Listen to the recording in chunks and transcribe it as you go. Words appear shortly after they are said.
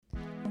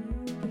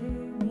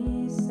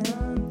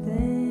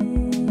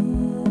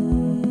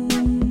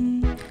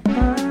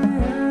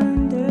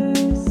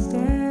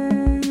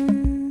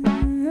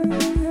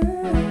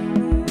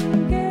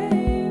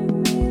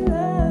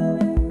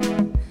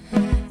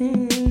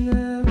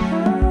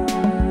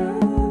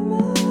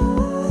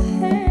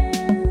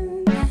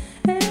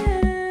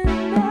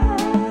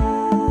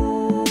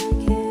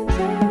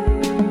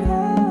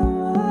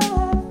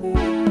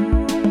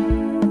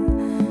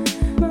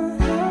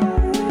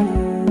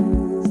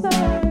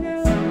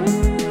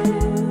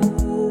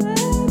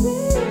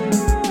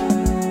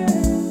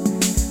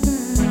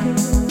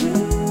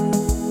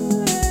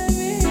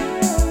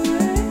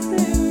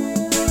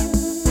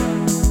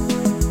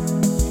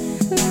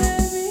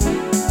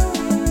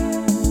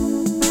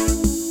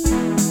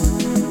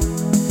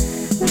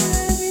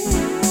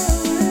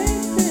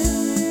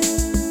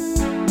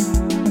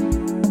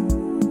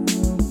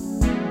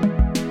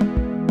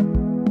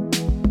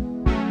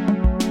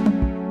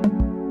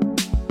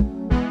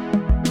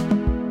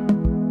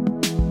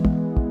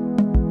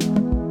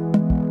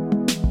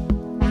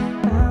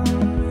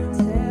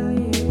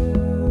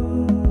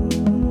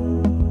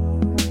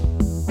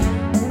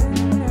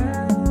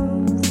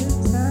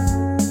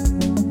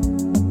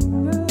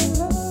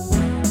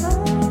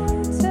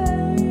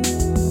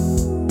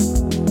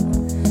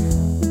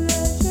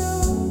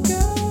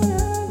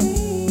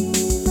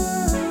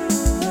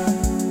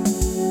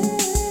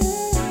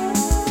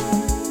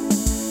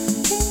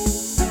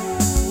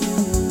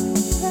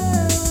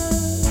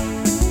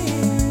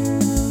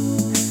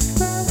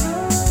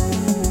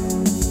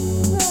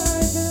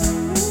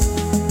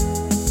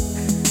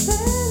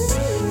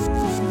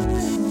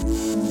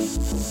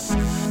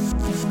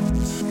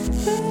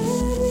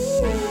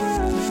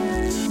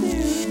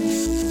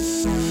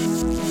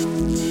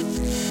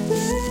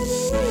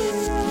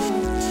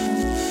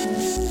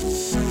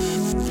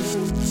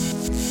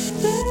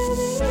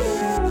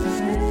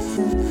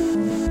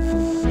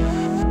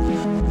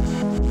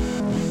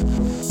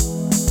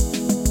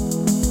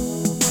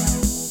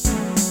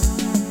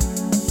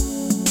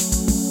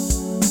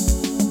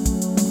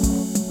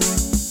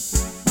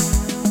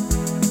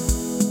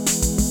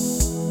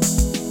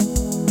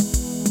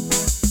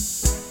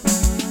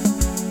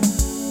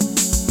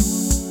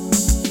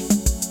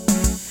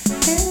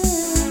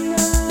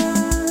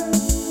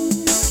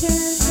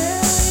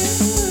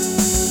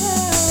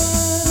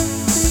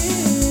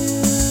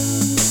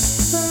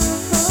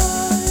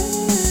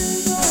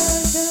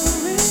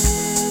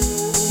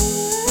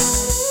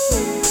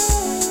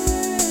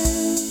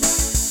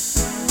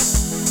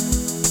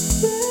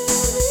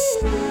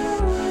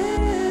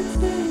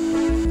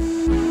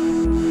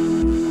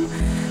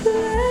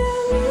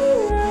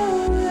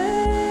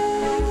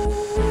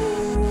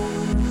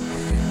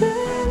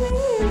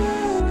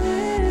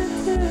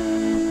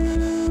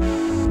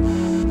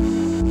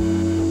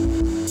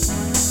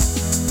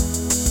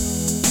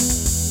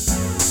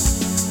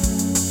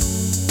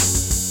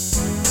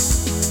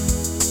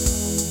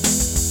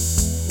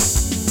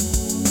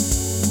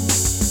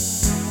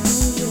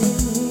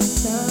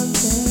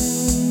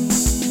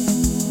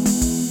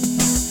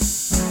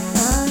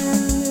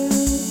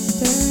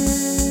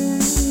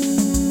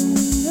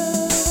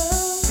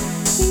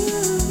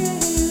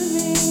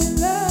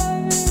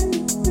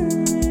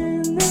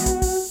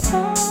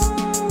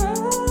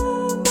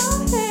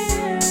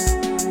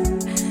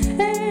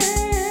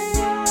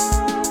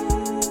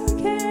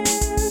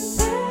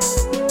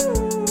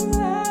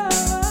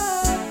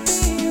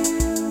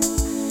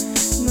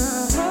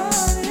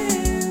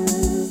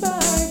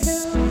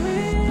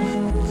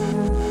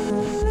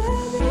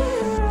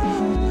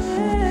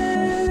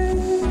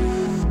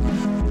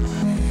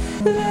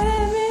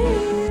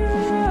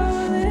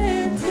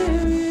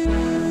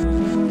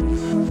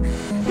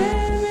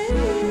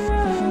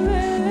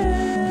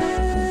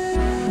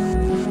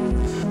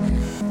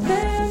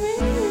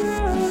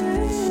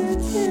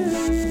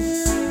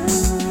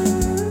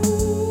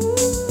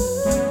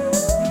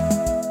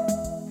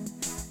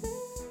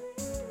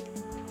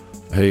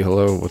Hey,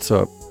 hello, what's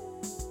up?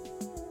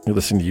 You're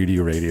listening to UD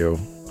Radio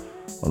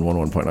on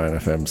 101.9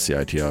 FM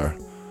CITR,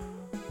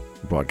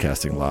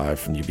 broadcasting live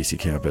from UBC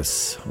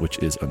campus, which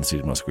is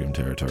unceded Musqueam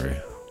territory.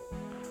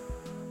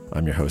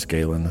 I'm your host,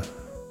 Galen.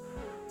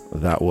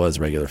 That was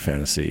Regular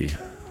Fantasy,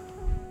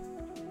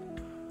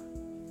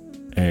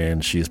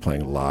 and she is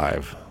playing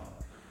live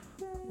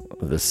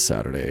this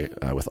Saturday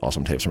with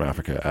Awesome Tapes from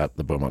Africa at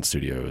the Beaumont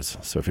Studios.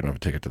 So if you don't have a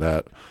ticket to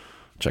that,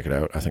 check it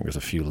out. I think there's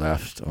a few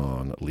left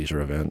on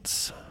leisure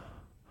events.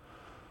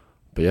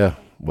 But yeah,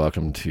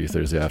 welcome to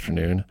Thursday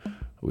afternoon.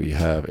 We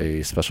have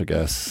a special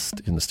guest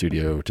in the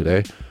studio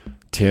today,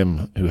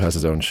 Tim, who has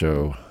his own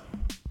show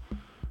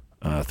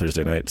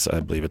Thursday nights.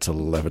 I believe it's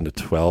 11 to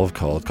 12,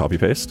 called Copy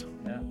Paste.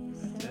 Yeah,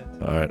 that's it.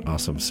 All right,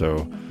 awesome.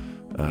 So,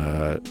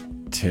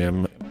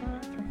 Tim,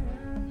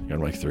 you're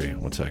on mic 3.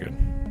 1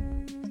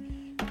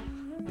 second.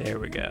 There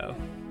we go.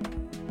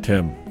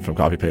 Tim from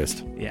Copy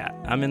Paste. Yeah,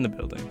 I'm in the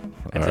building.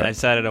 I All right.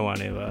 decided I want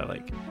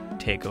to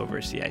take over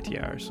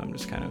CITR, so I'm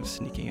just kind of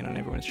sneaking in on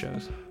everyone's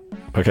shows.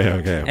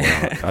 Okay.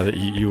 Well,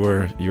 you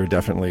were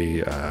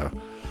definitely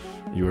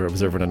you were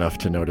observant enough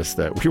to notice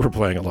that we were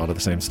playing a lot of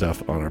the same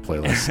stuff on our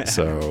playlist.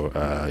 So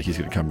he's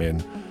going to come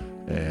in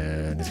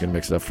and he's going to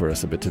mix it up for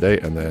us a bit today,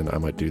 and then I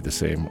might do the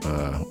same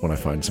when I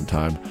find some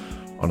time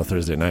on a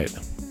Thursday night.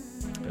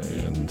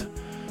 And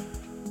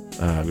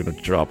I'm going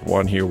to drop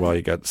one here while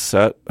you get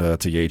set.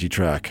 It's a Yaeji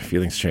track,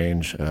 Feelings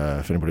Change.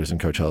 If anybody was in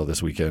Coachella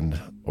this weekend,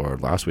 or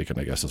last weekend,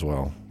 I guess, as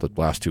well, the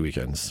last 2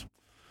 weekends,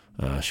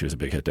 she was a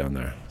big hit down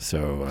there.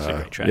 So, It's a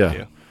great track, yeah.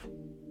 too.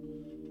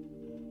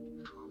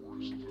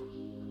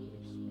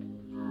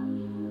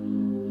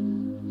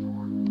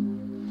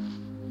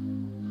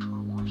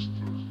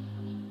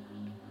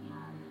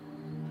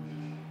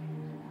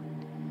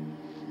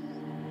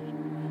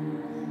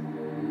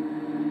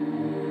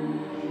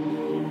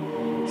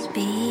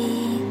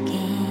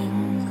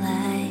 Speaking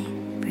like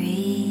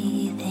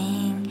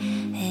breathing,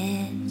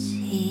 it's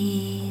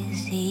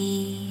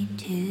easy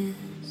to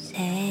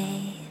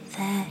say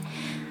that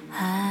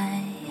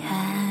I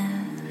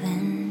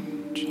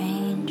haven't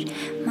changed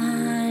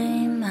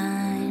my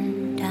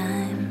mind.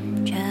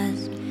 I'm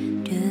just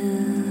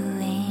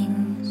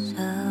doing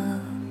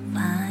so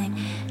fine,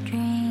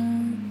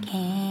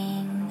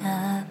 drinking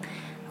up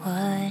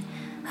what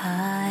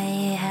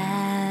I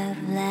have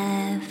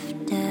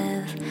left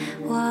of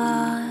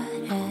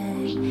water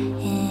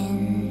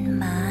in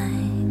my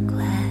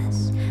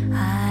glass.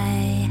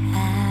 I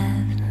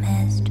have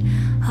missed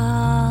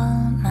all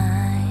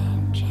my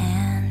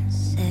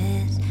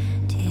chances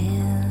to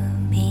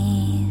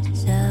be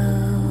so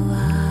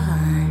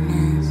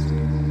honest.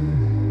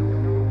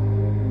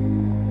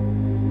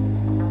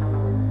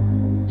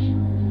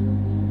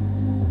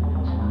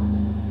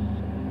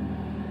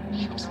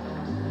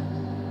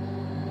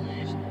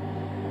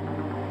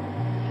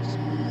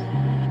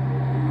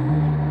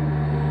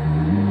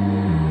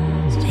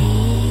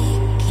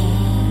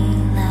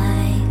 Speaking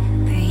like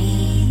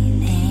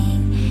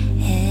breathing,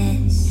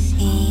 it's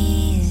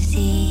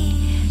easy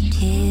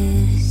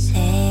to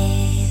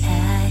say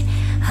that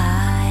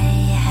I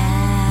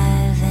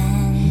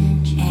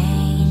haven't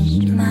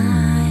changed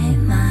my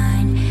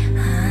mind.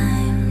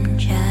 I'm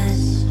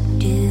just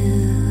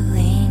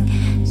doing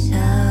so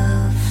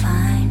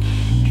fine,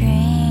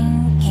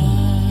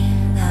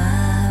 drinking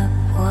up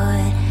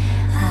what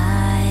I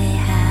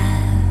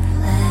have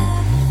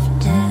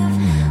left of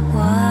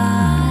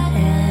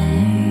water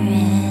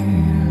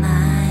in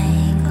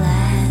my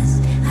glass.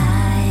 I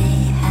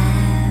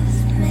have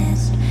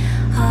missed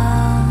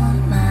all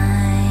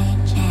my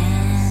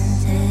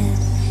chances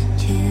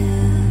to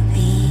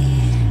be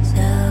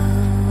so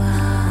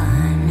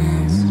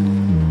honest.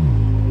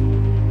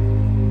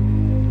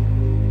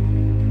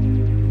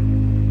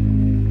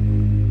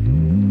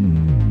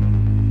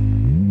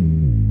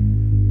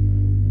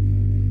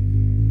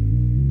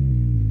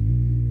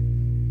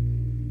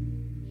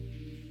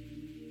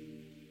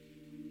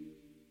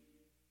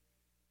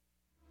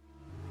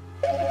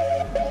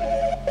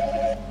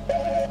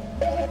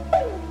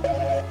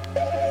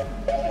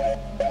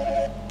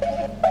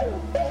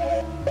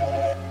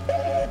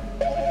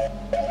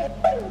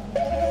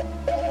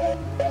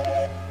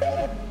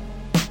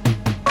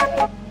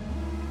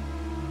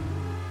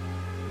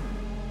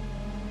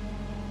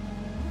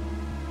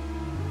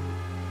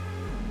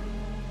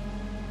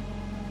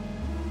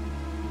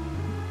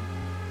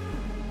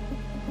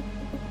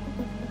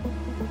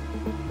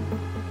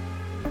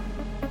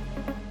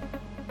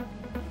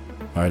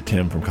 All right,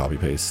 Tim from Copy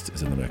Paste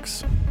is in the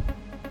mix.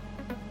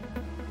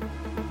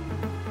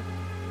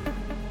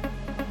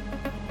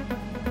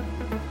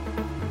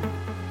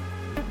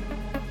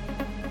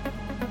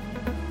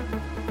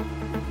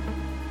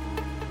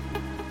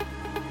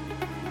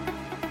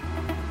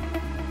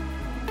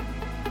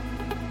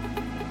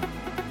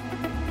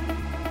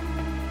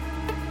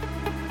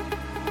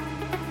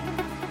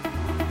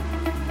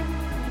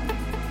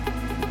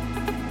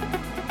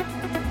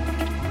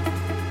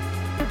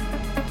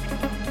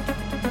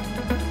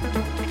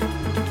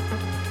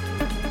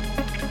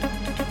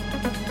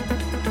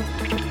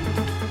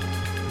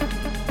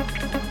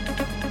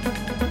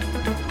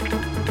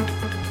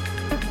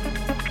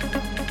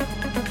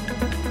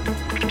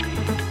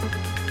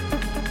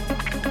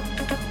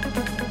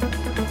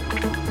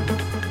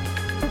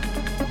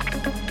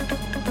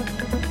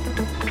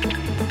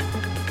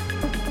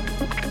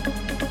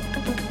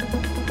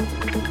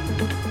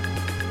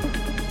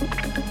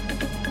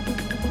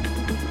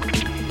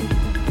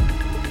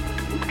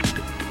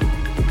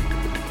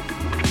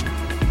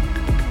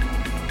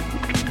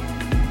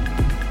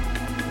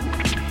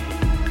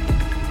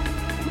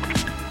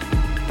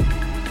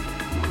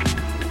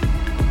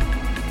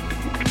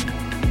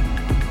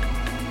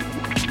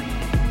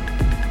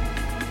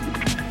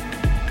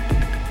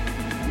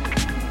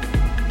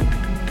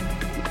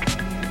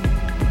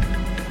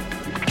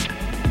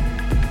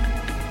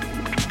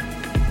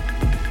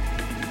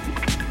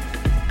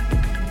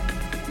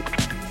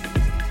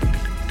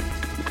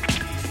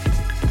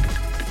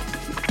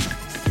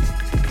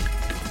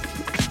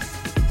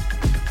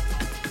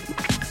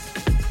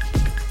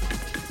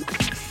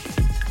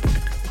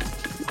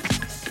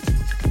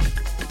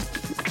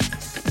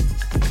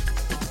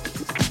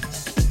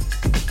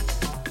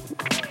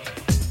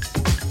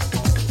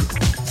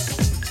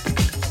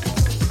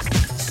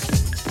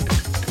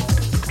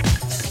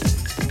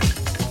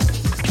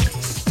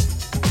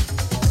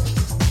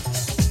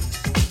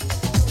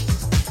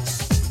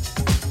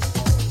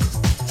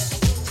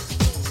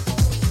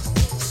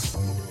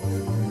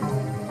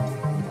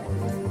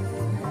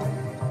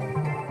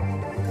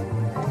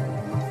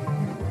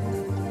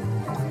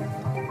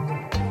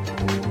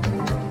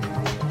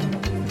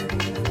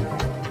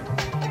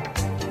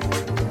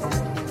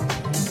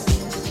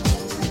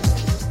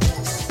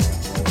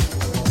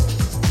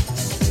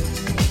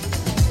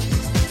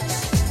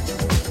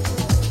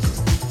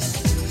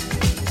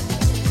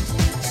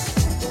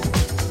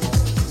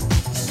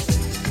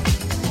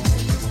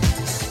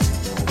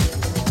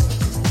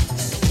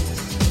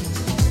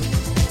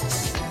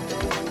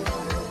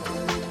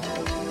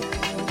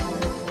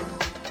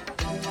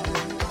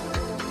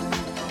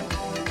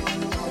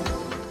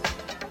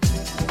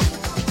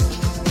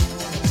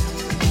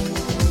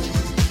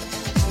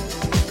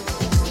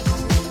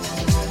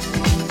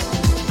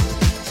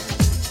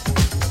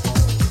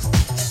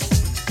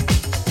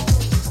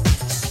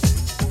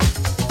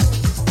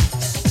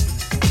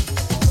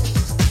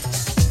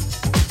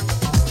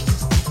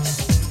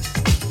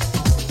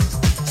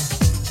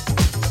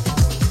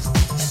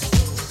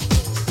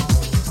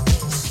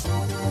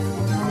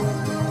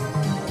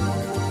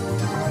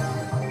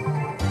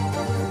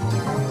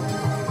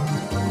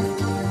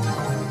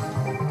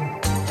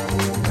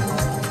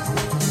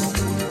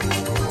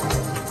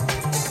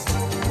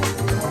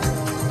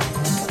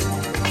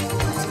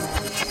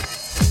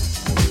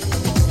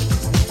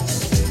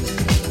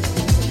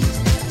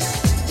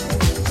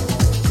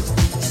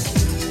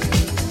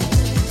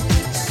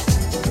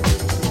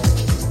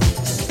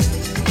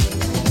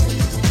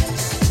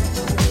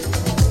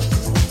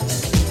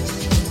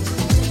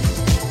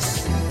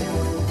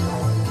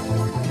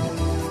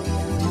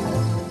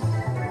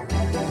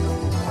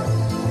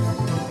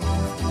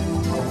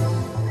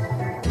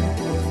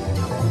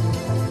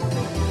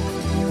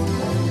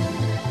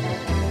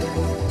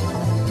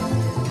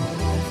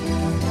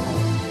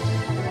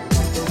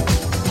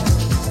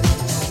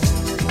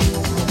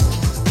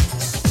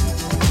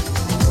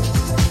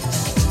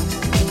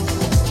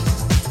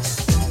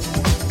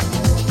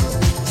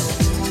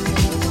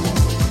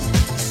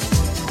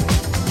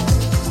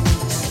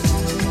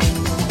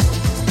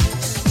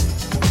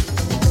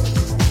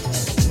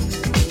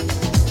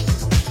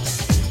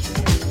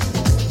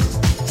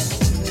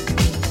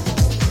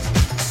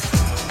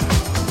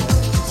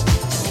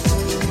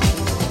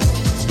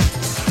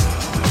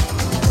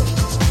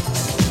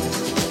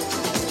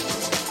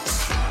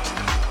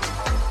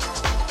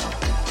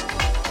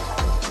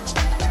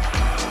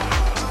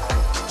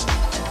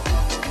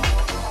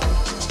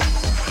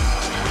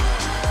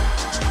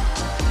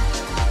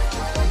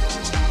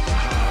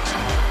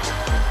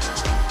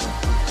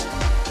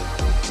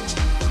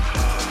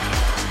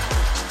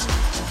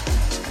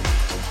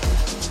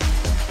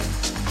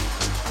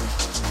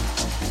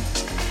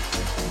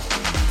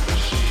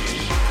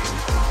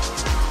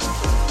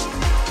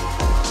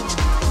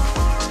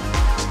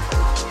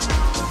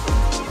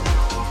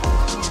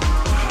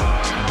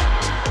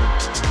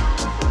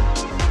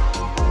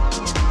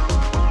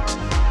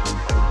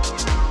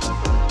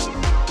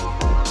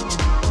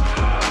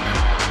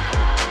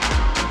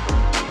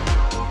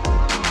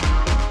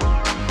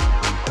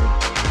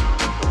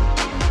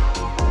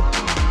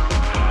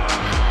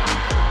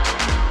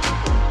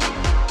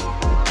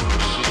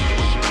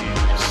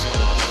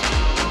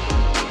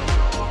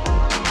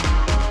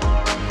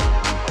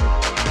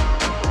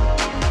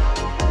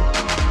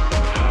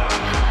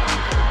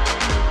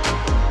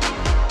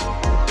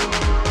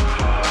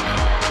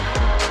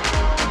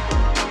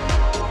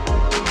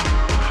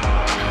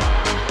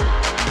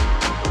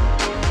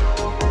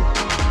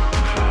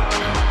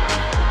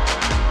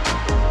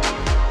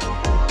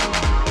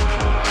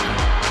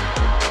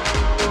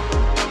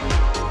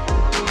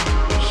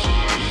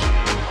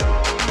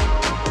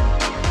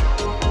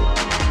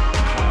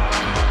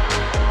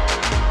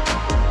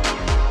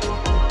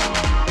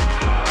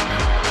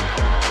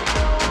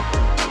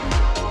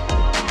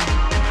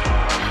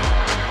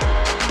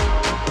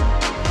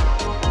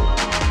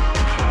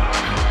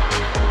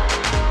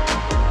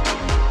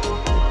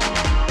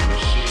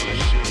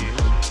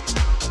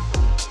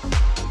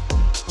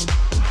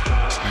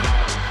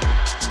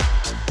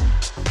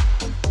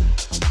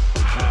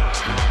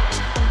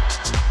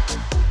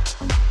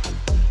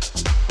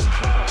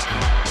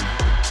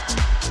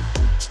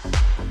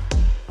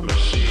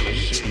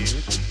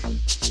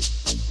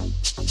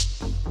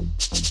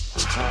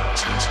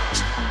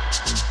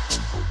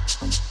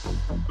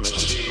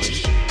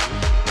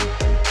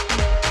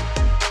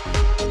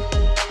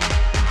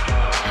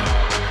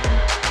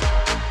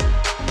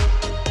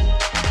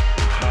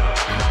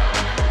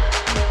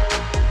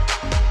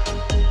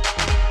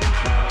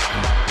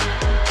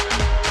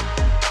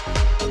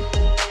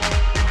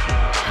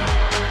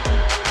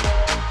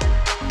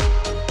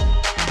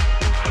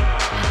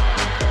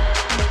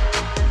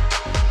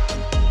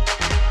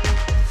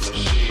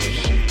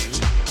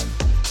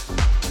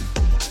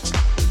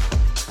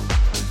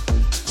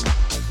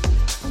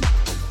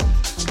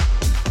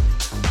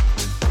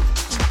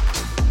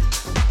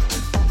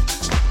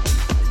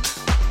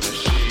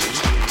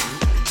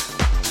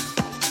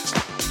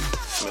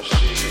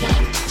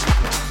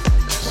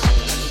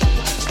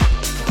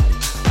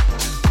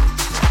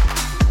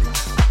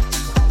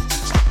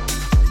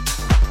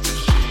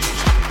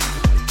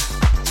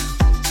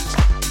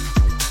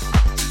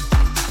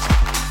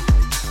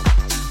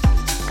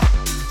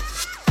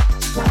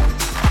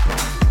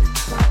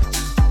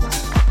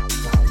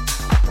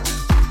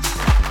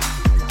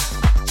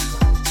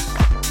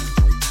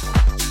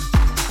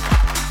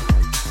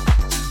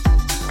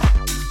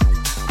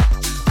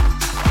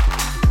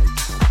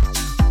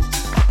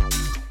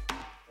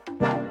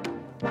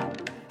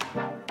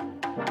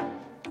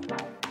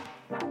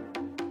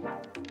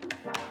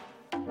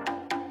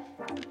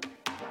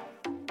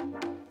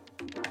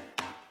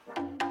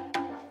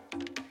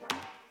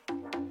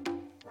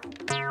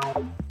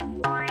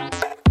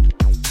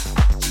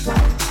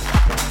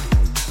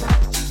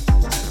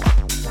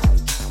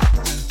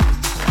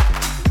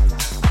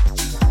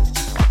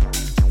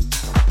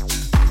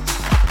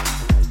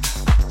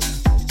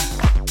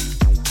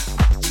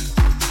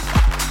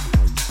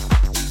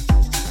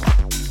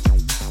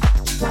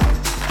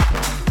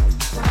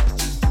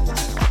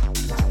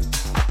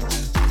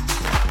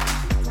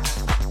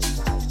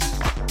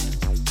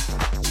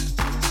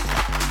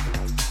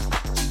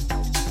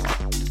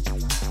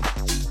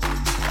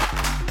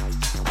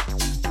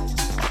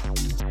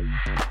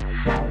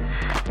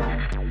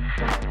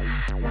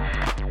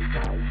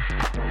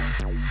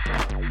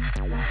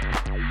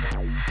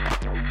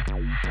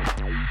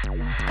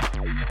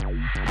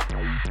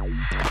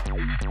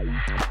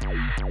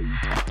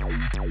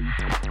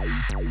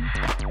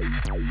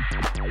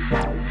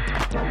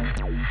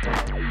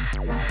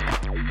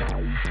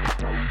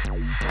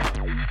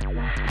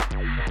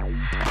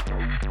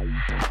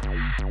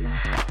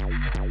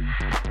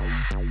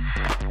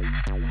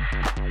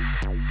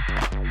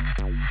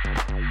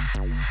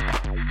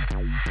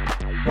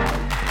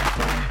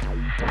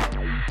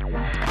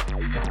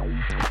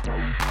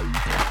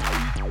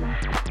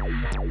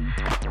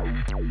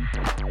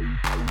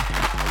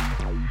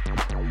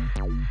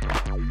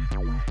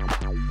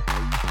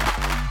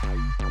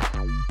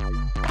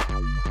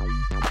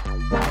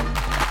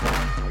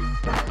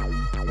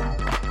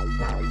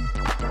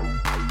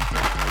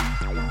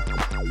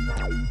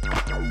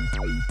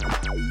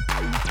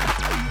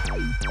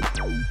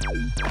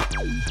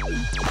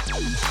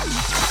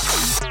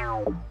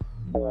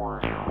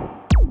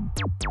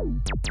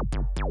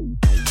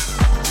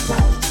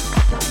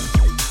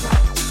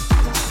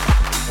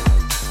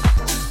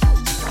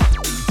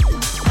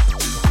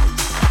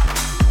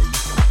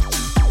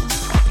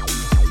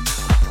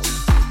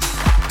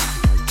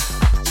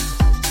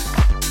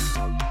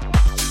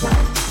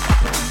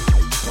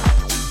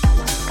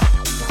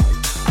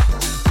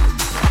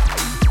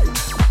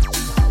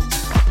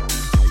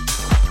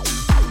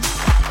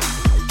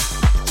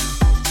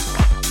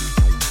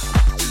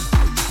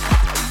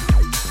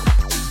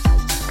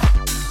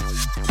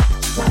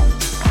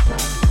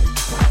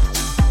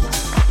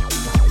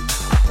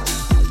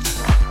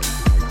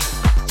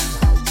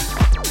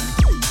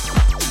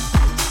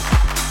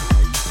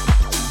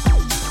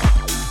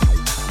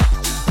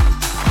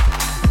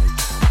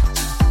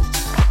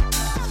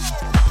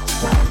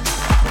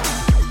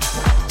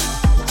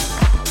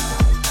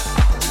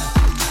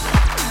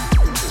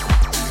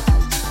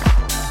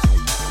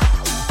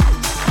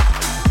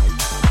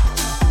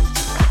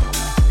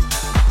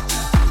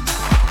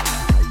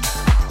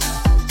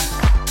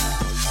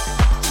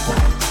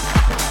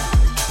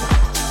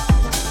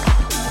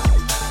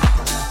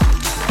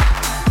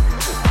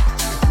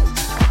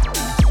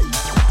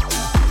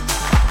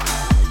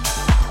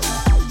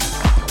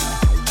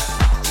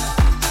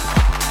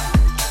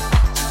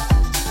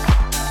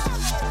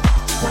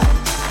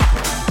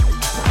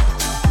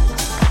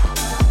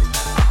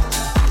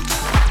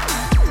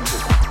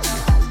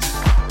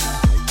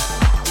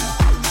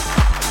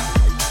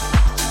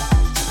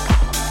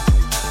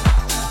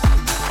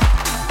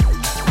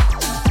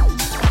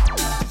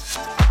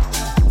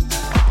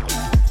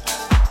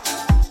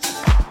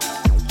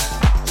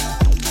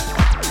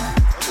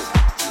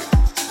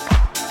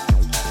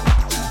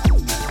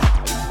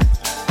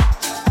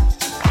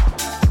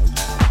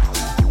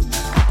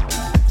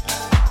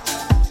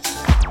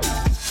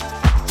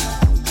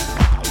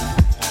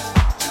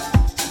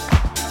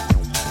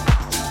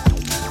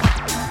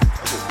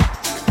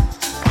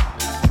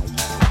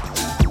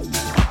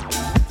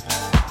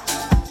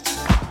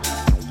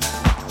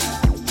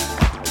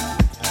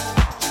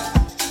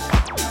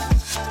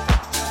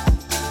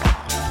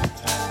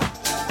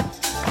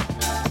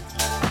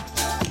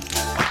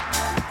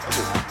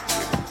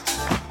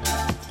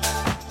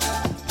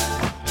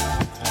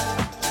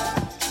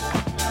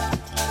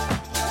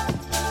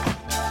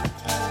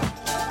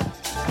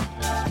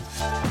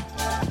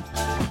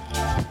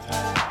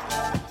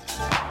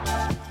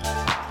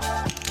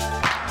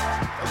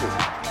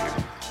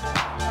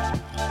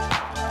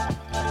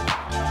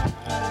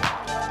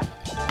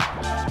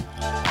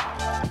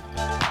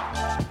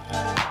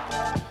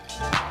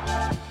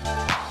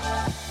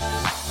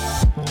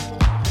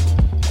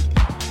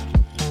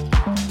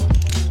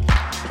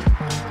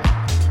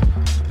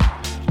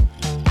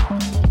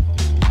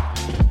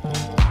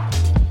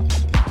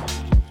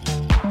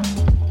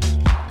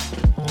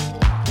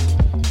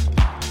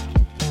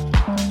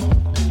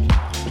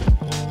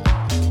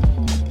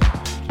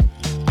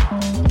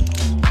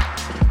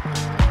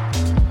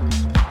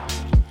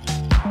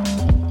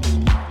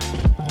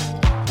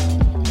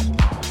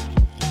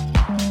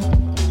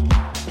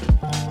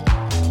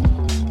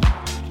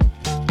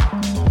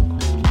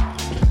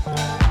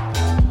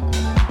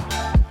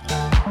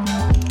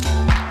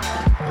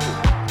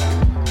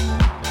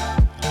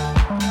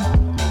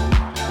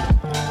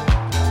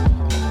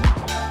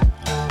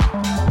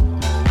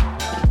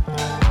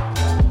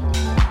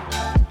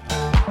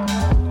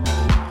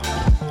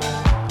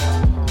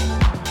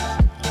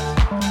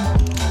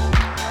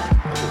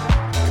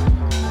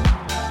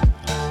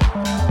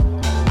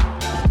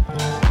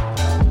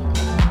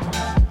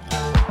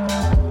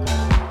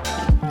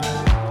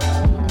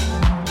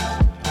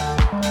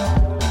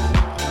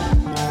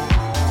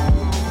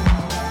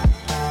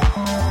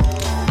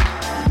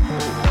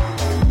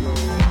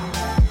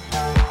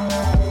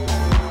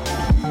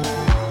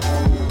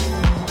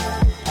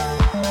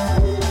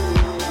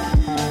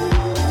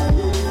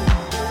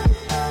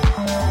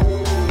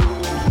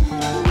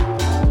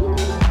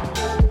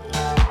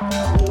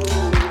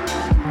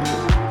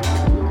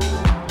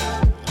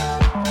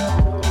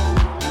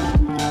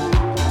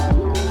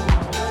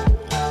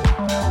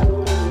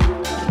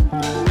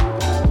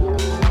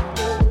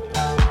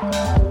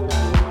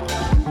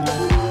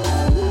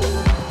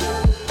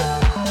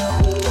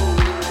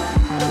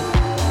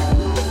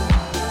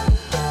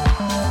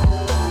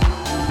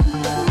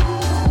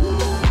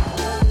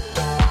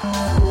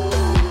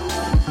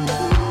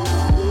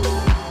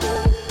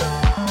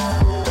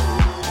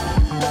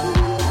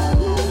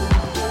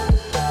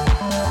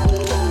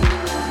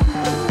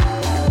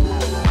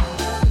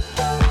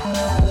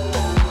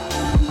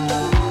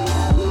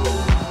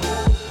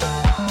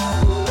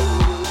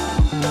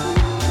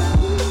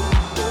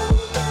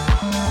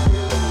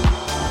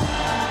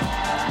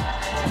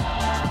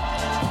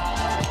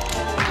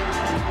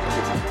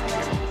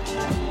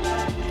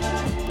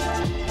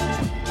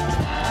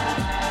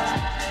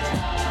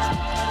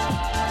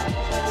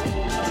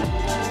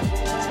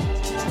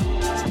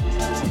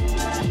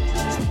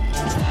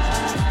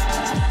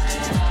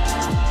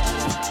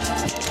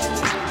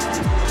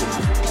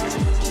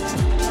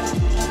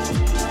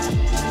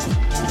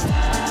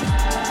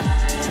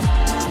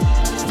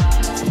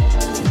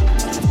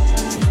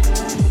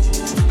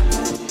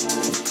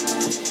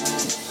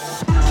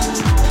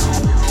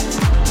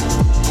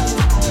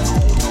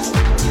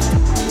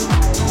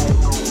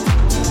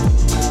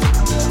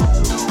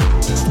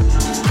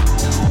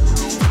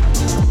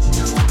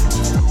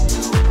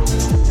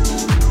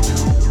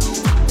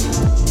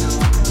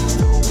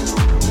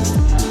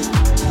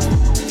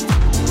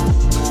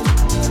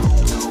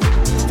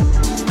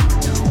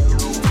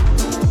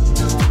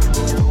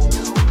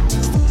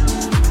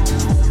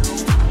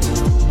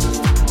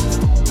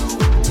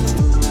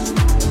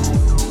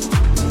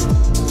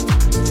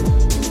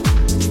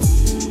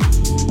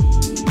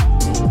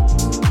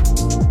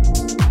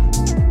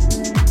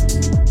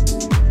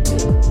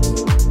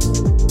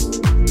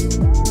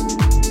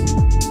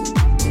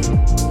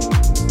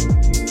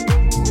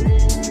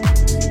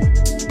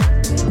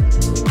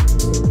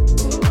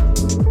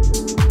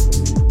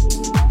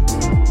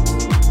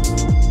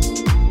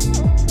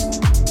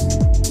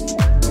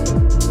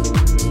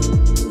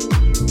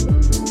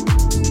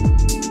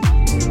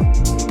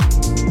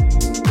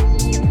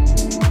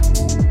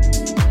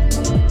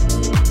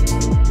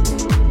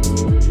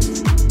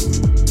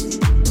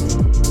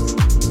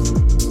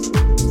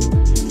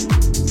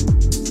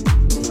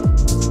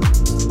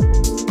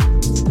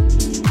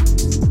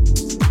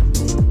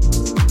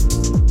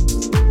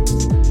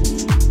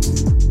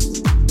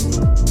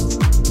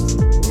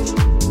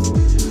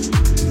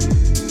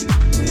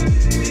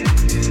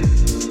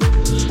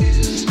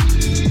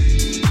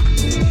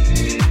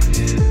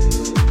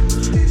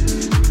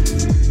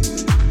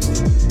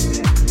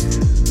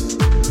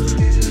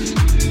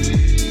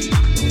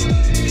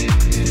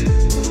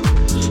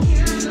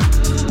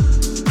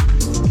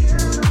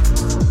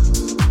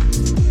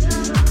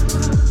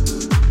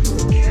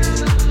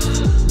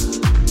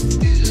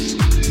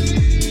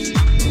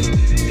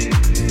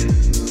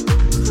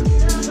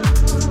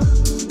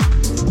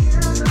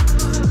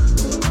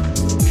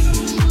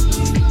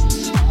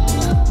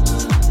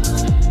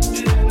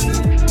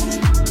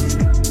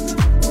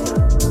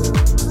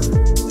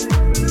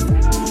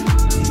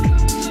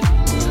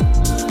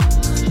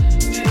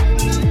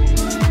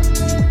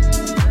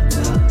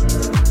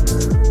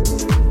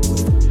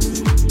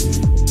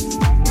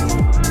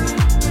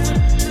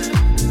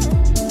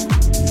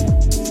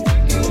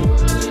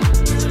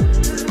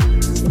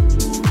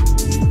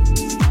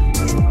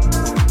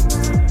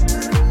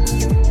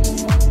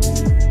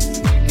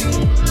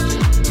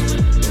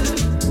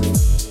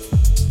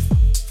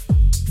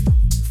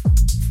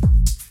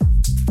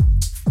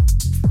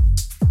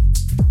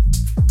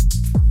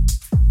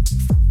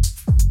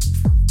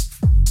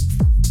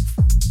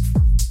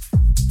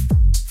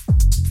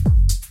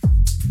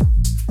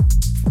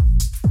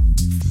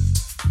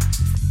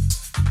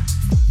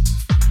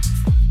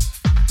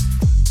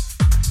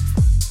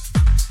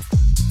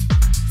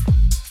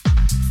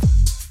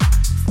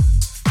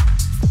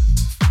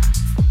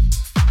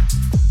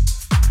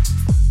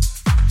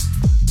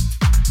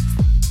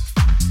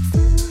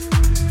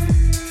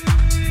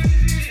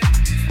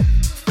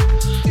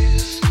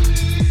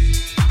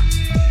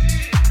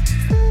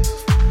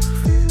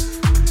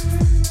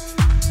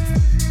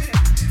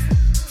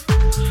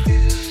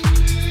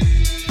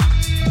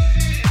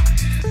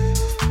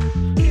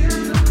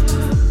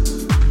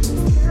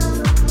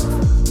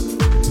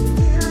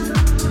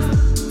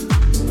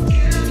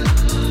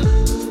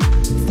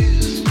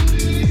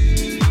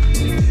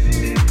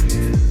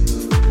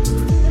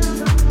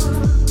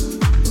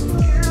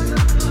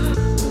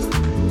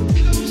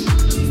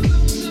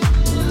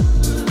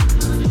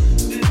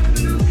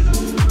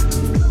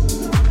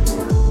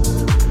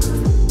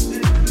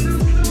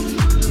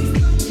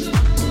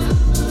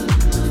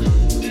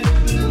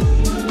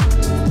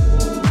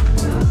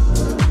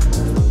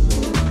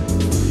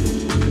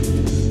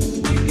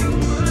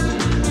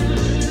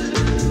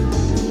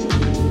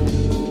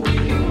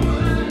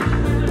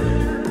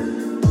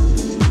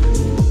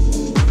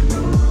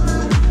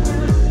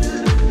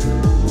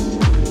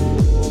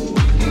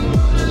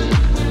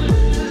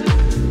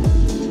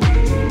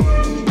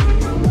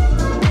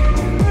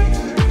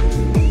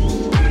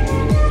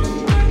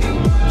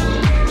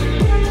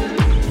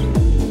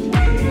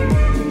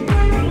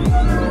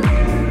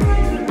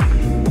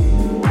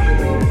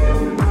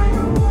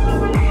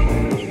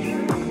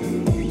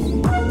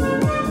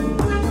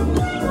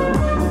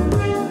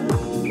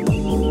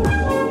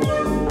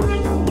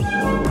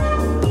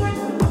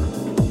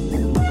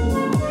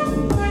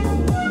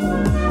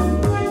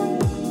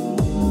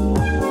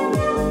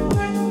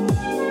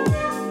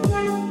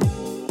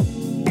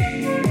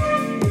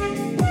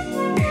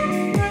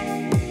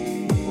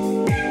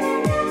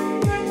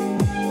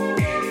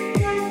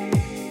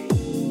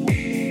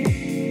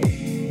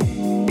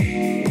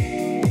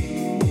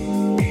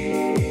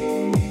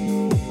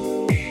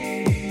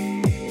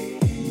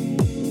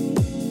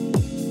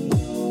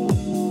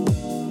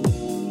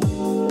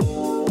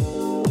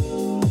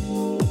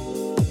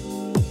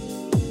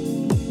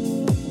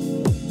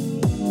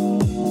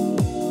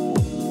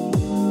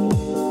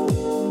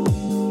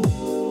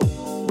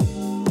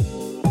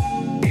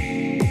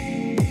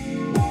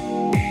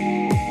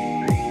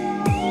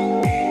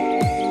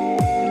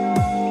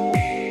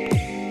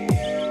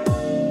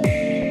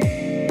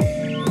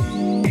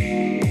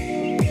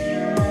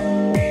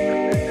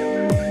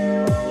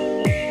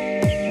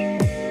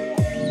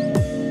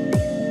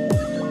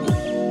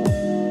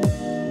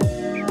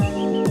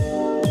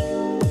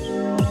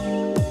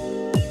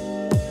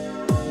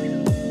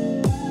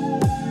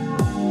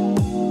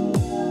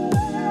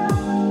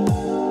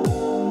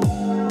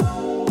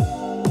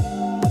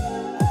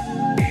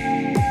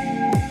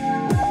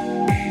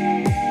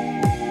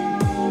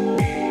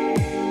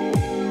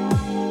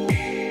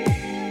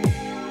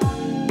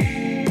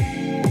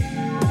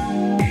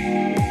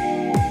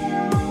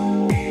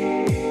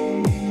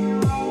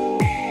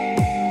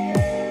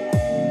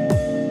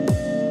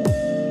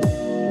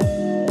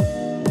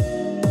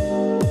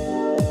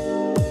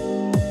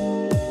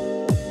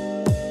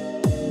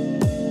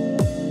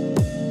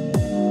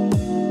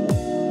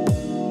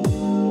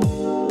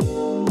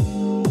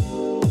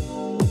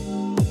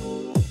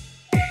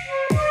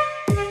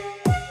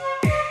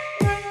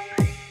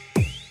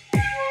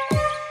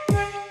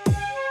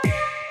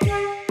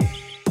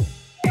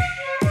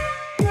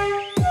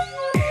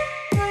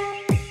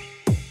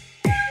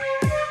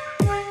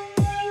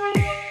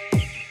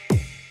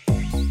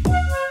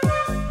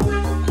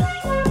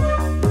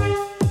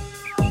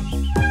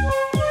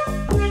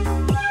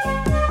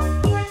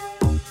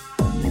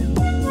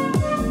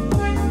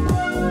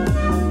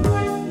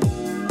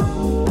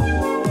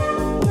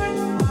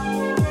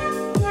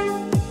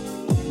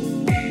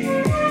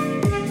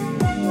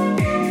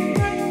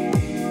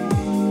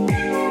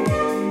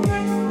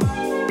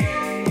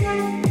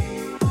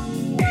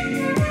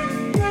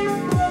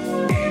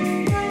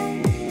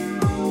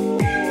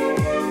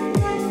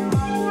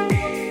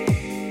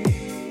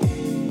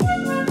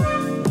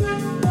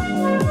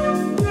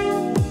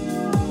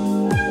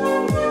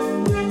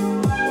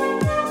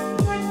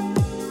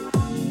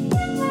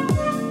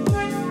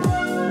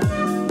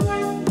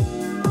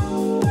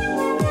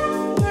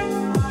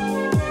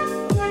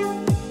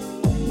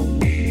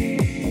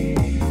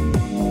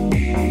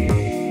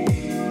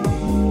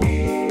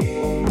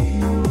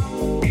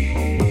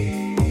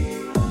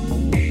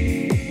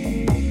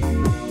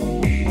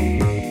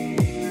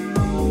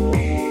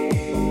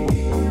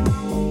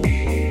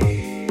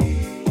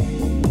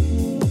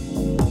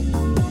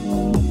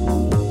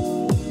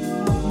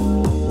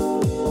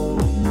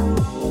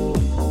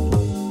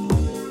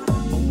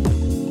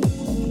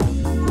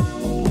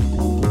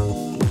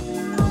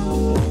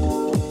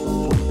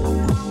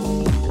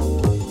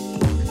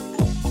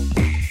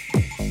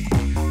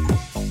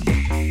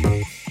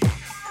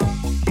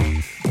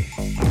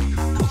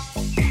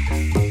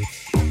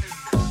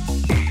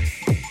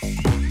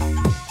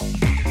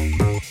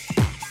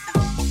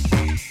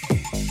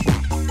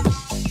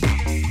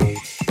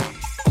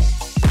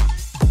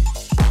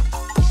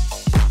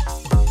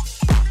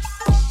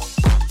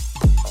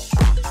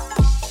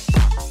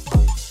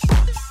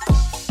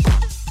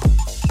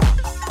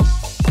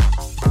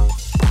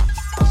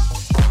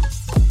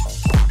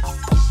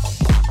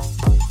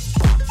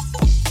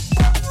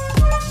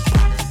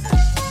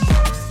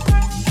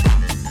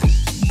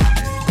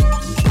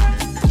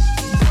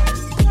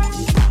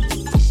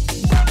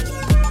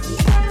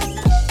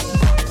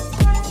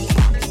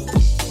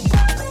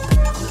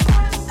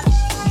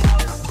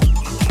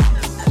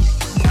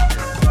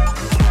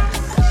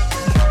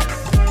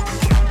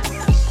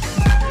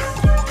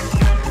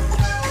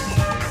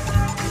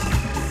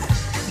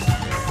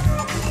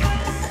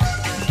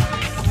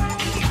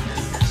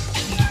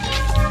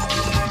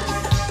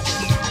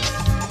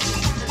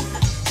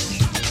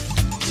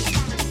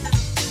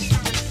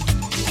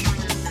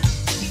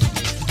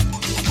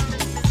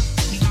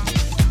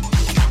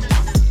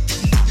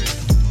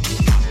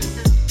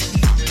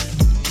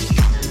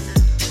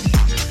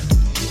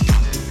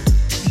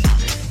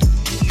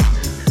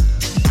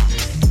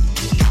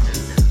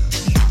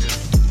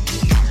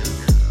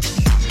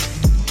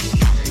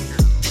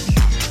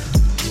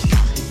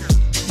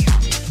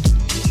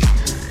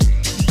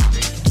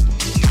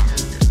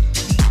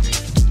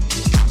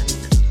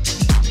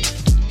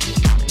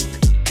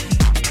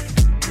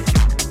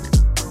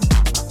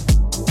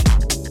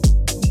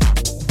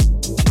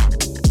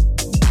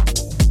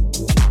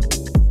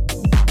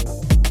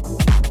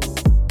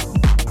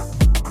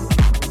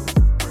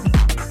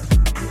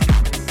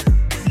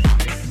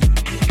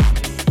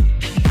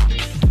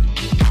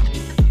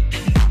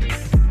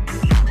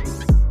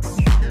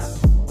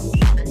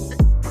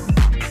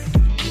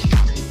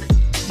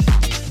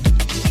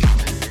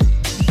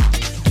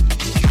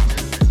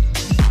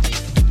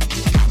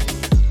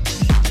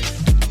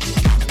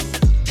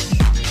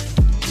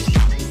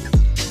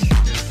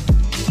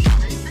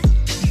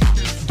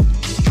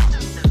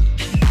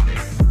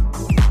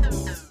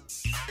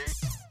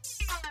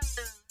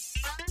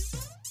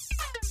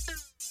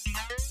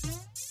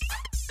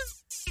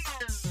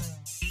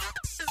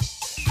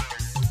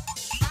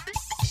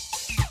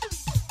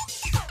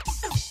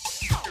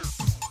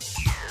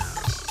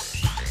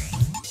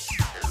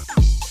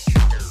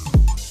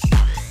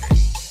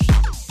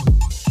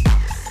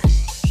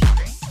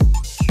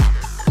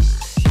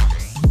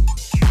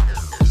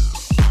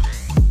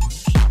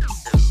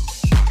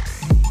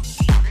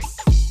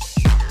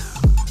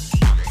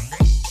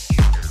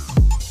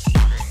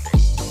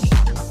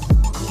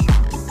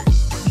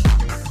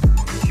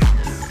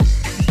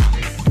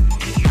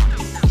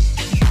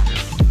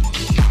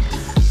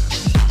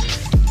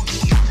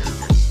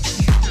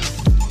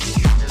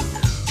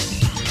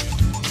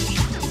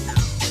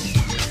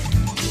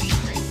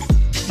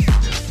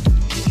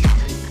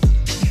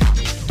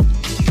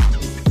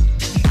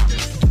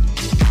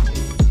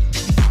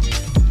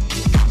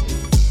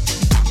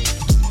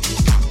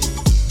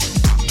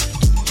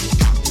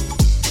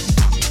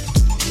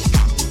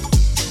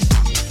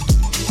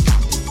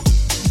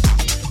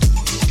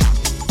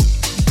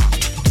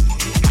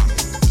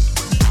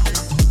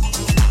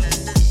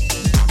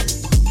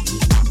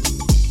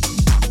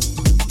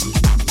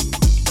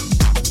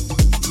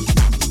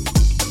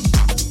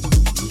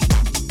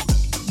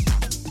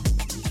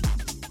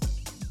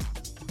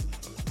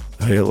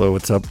 Hey, hello,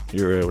 what's up?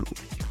 You're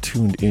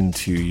tuned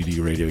into UD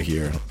Radio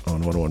here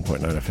on 101.9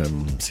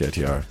 FM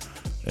CITR,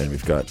 and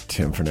we've got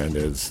Tim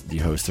Fernandez, the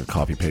host of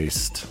Copy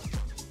Paste,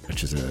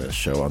 which is a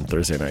show on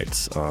Thursday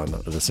nights on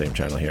the same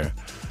channel here,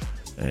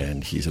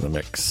 and he's in the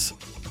mix.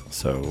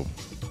 So,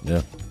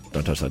 yeah,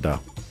 don't touch that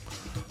dial.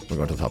 We're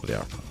going to the top of the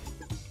hour.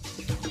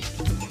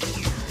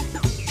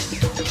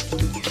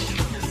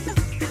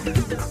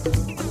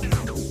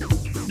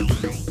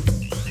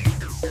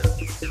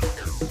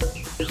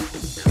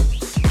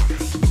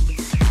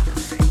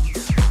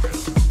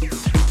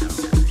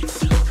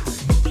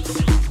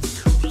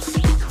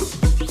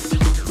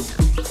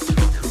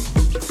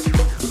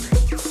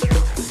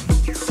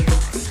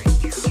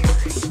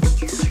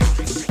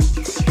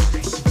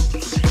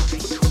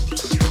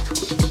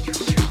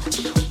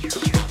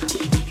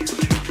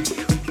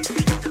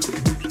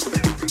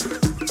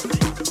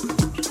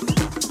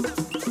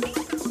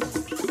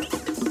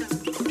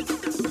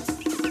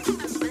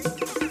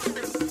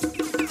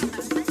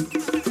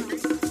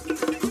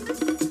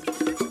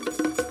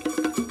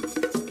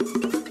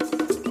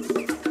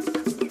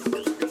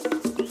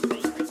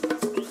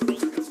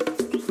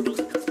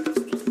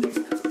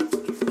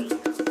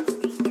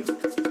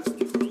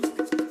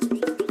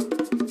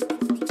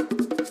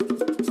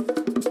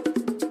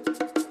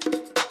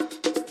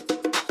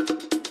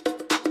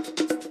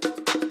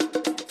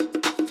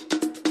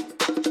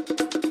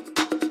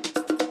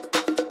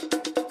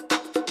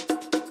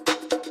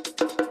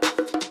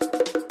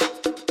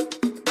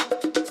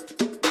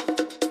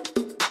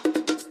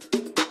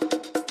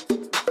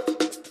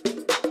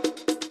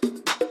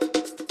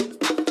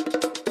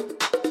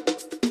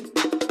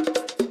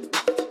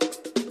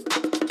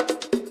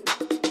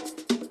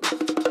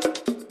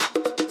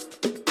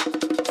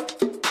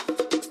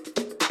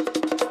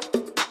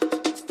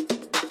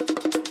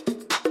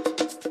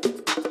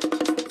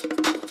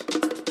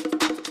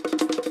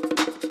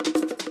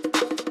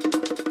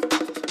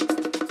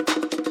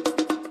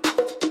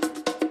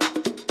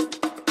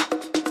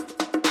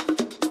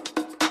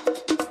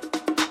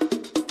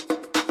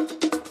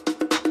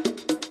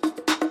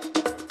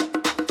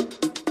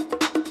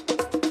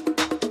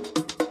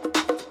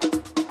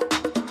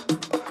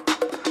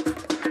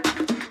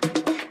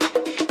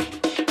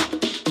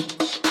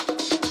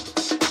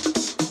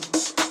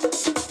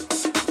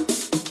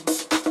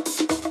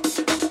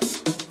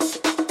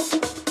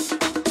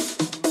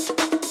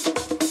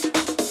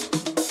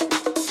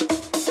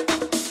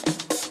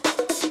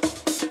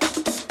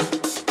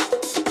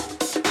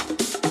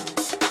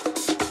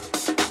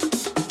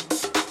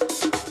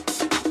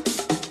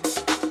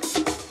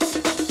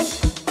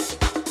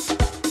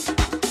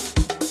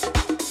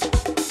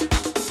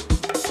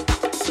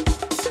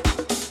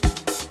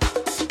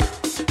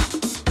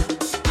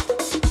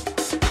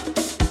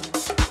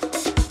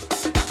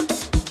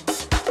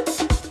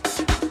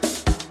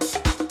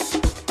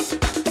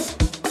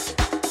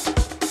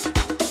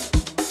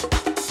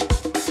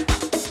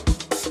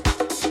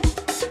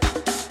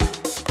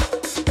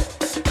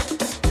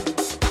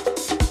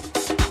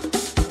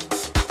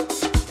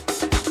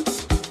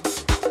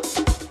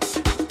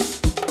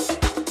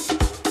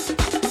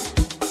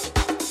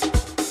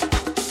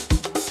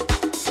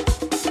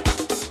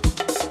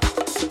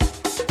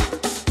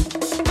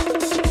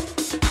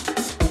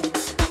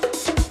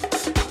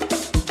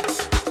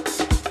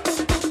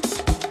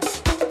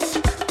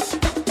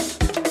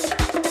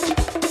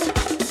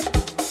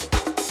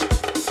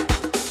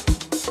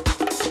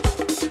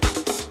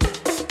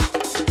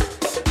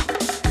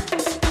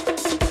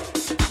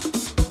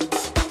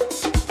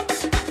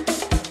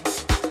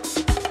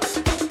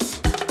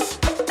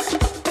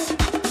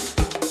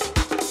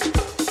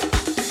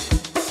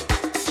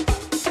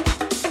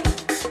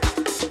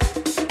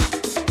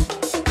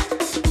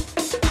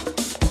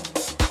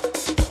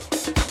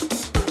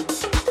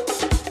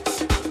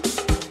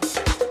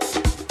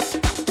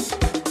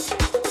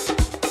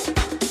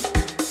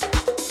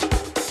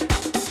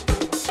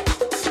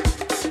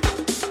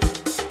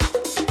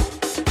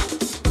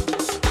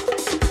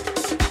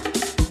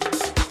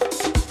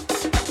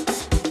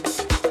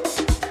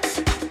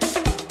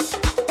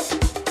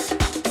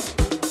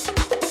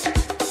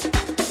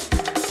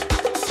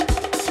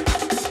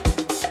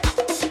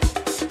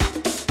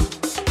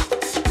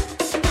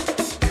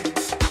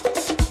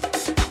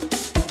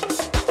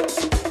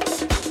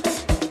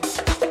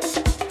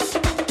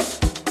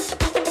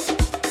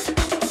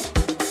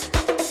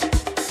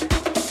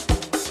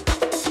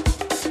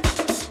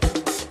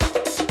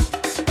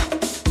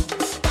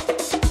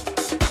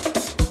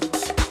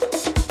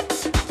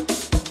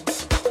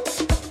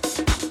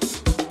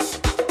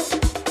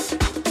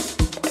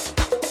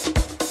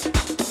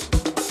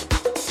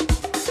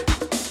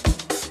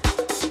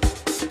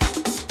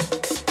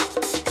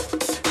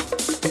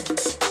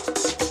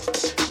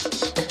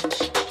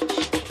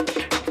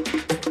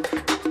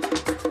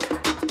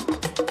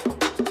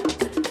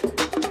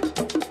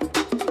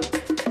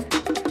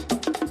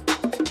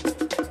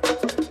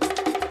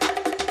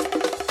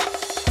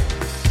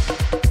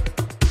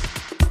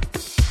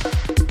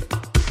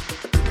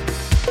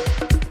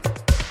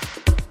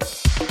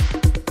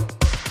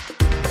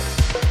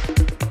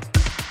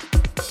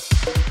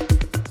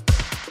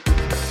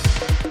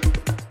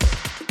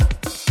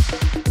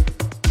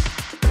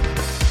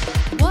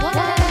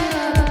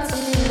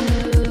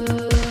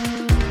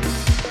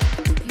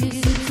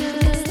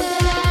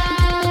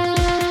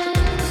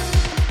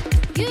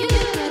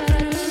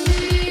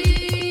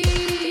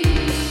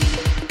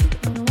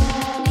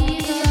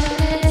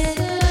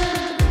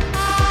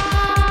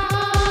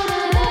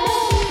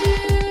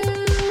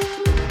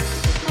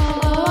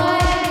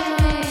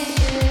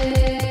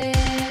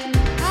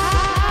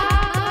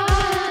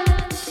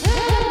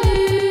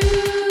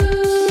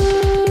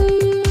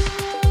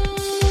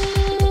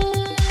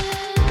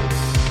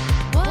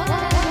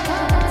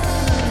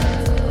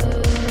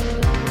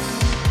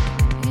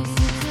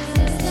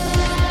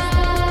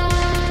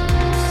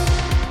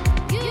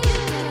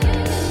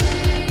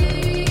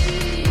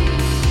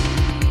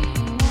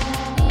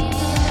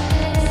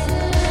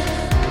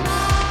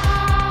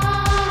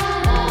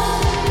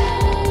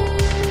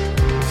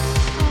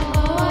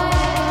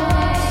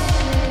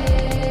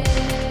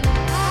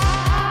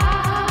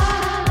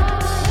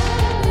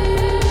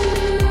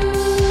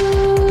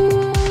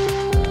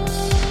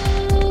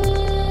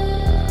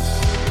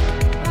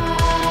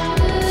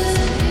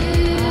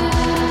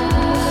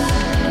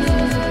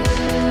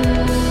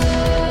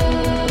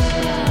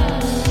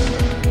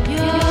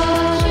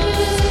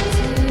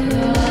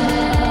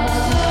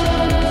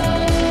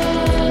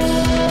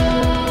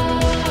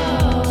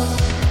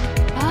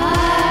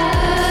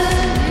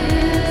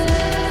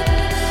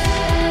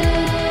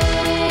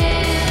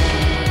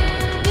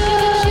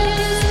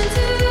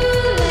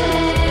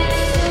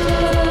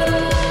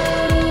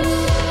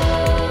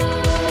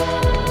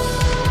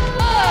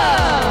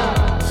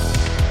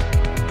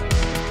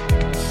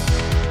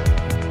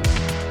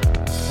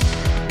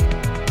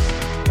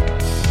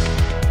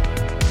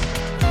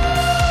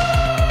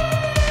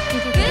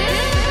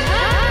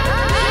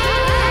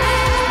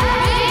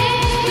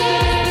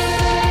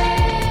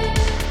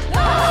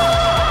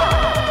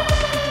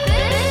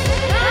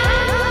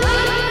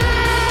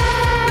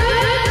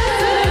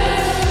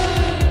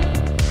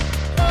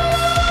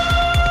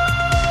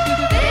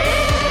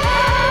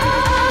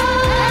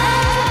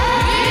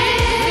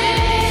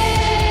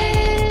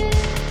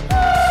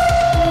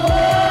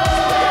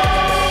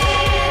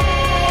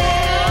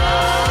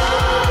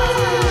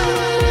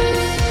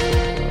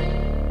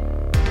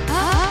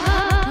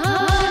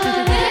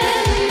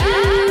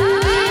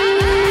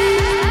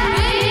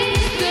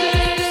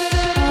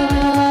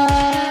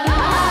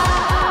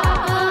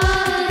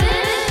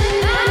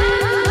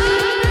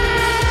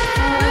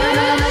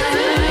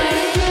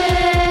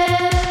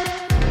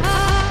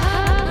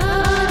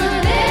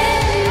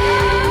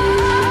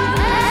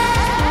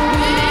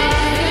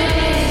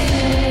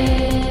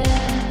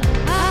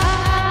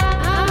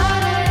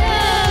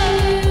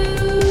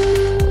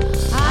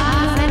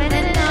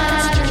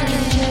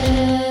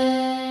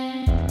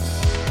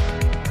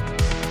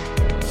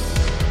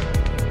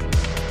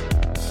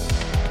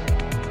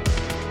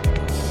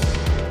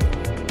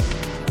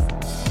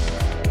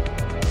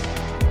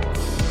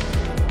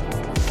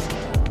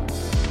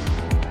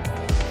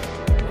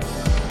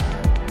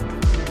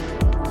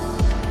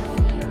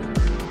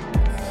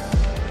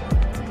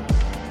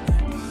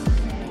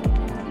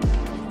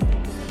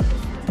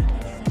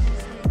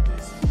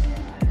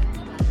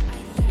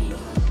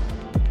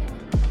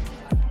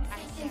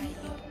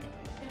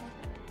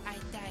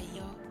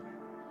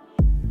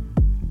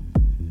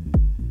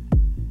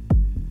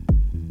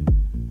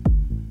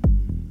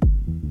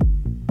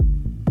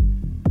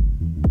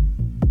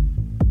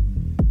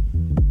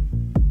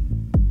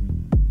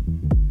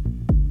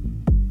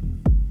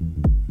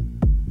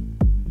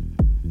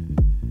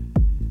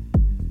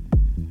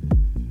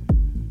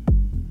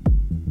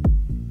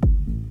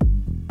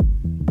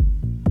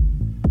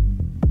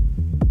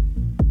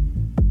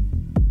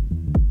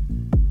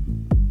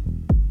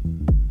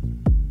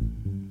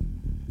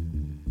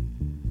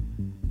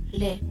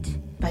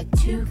 lit by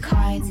two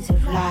kinds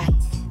of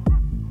light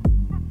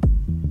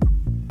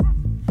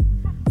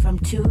from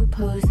two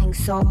opposing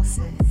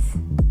sources.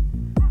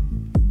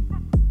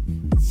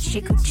 She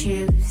could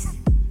choose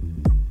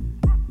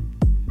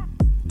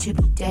to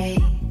be day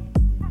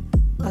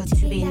or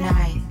to be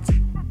night.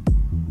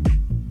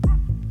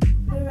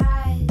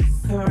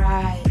 Her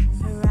eyes.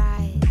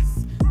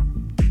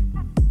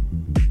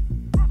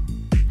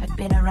 I've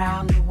been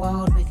around the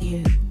world with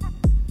you,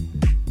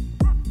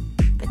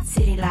 but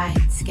city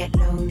lights get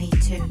lonely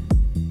too.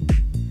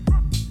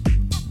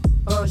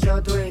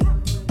 Aujourd'hui,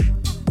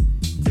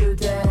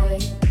 today.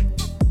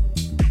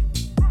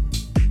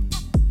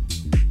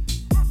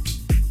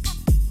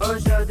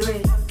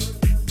 Aujourd'hui,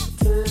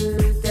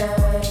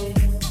 today.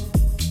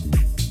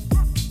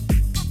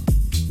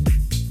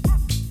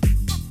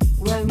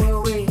 When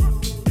will we?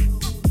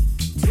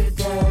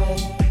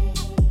 Today.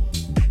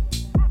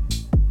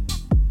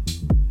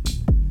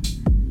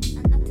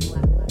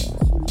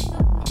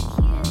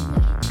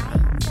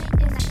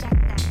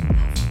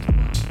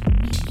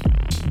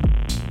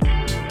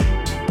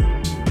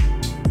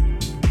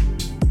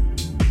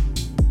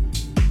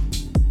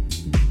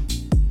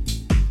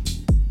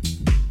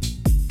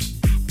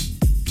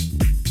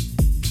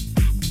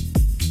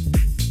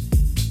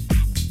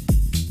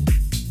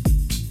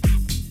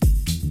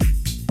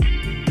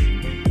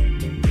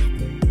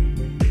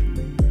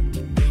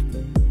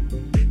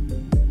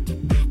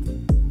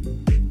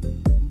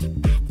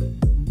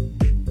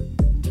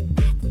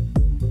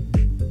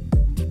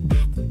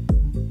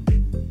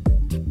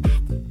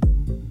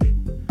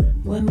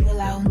 When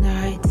will our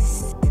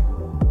nights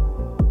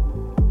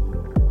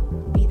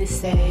be the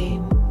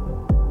same?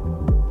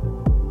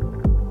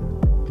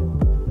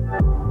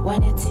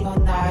 When it's your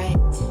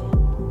night,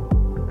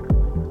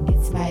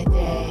 it's my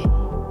day.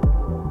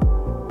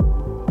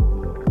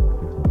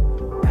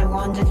 I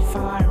wandered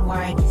far and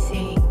wide to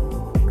see,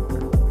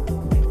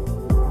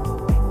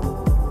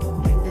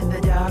 and in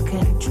the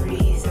darkened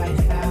trees I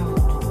found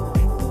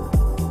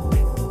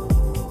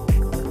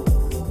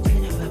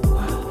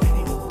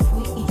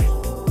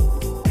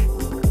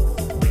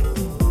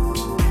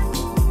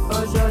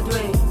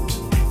aujourd'hui,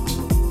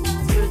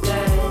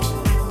 today.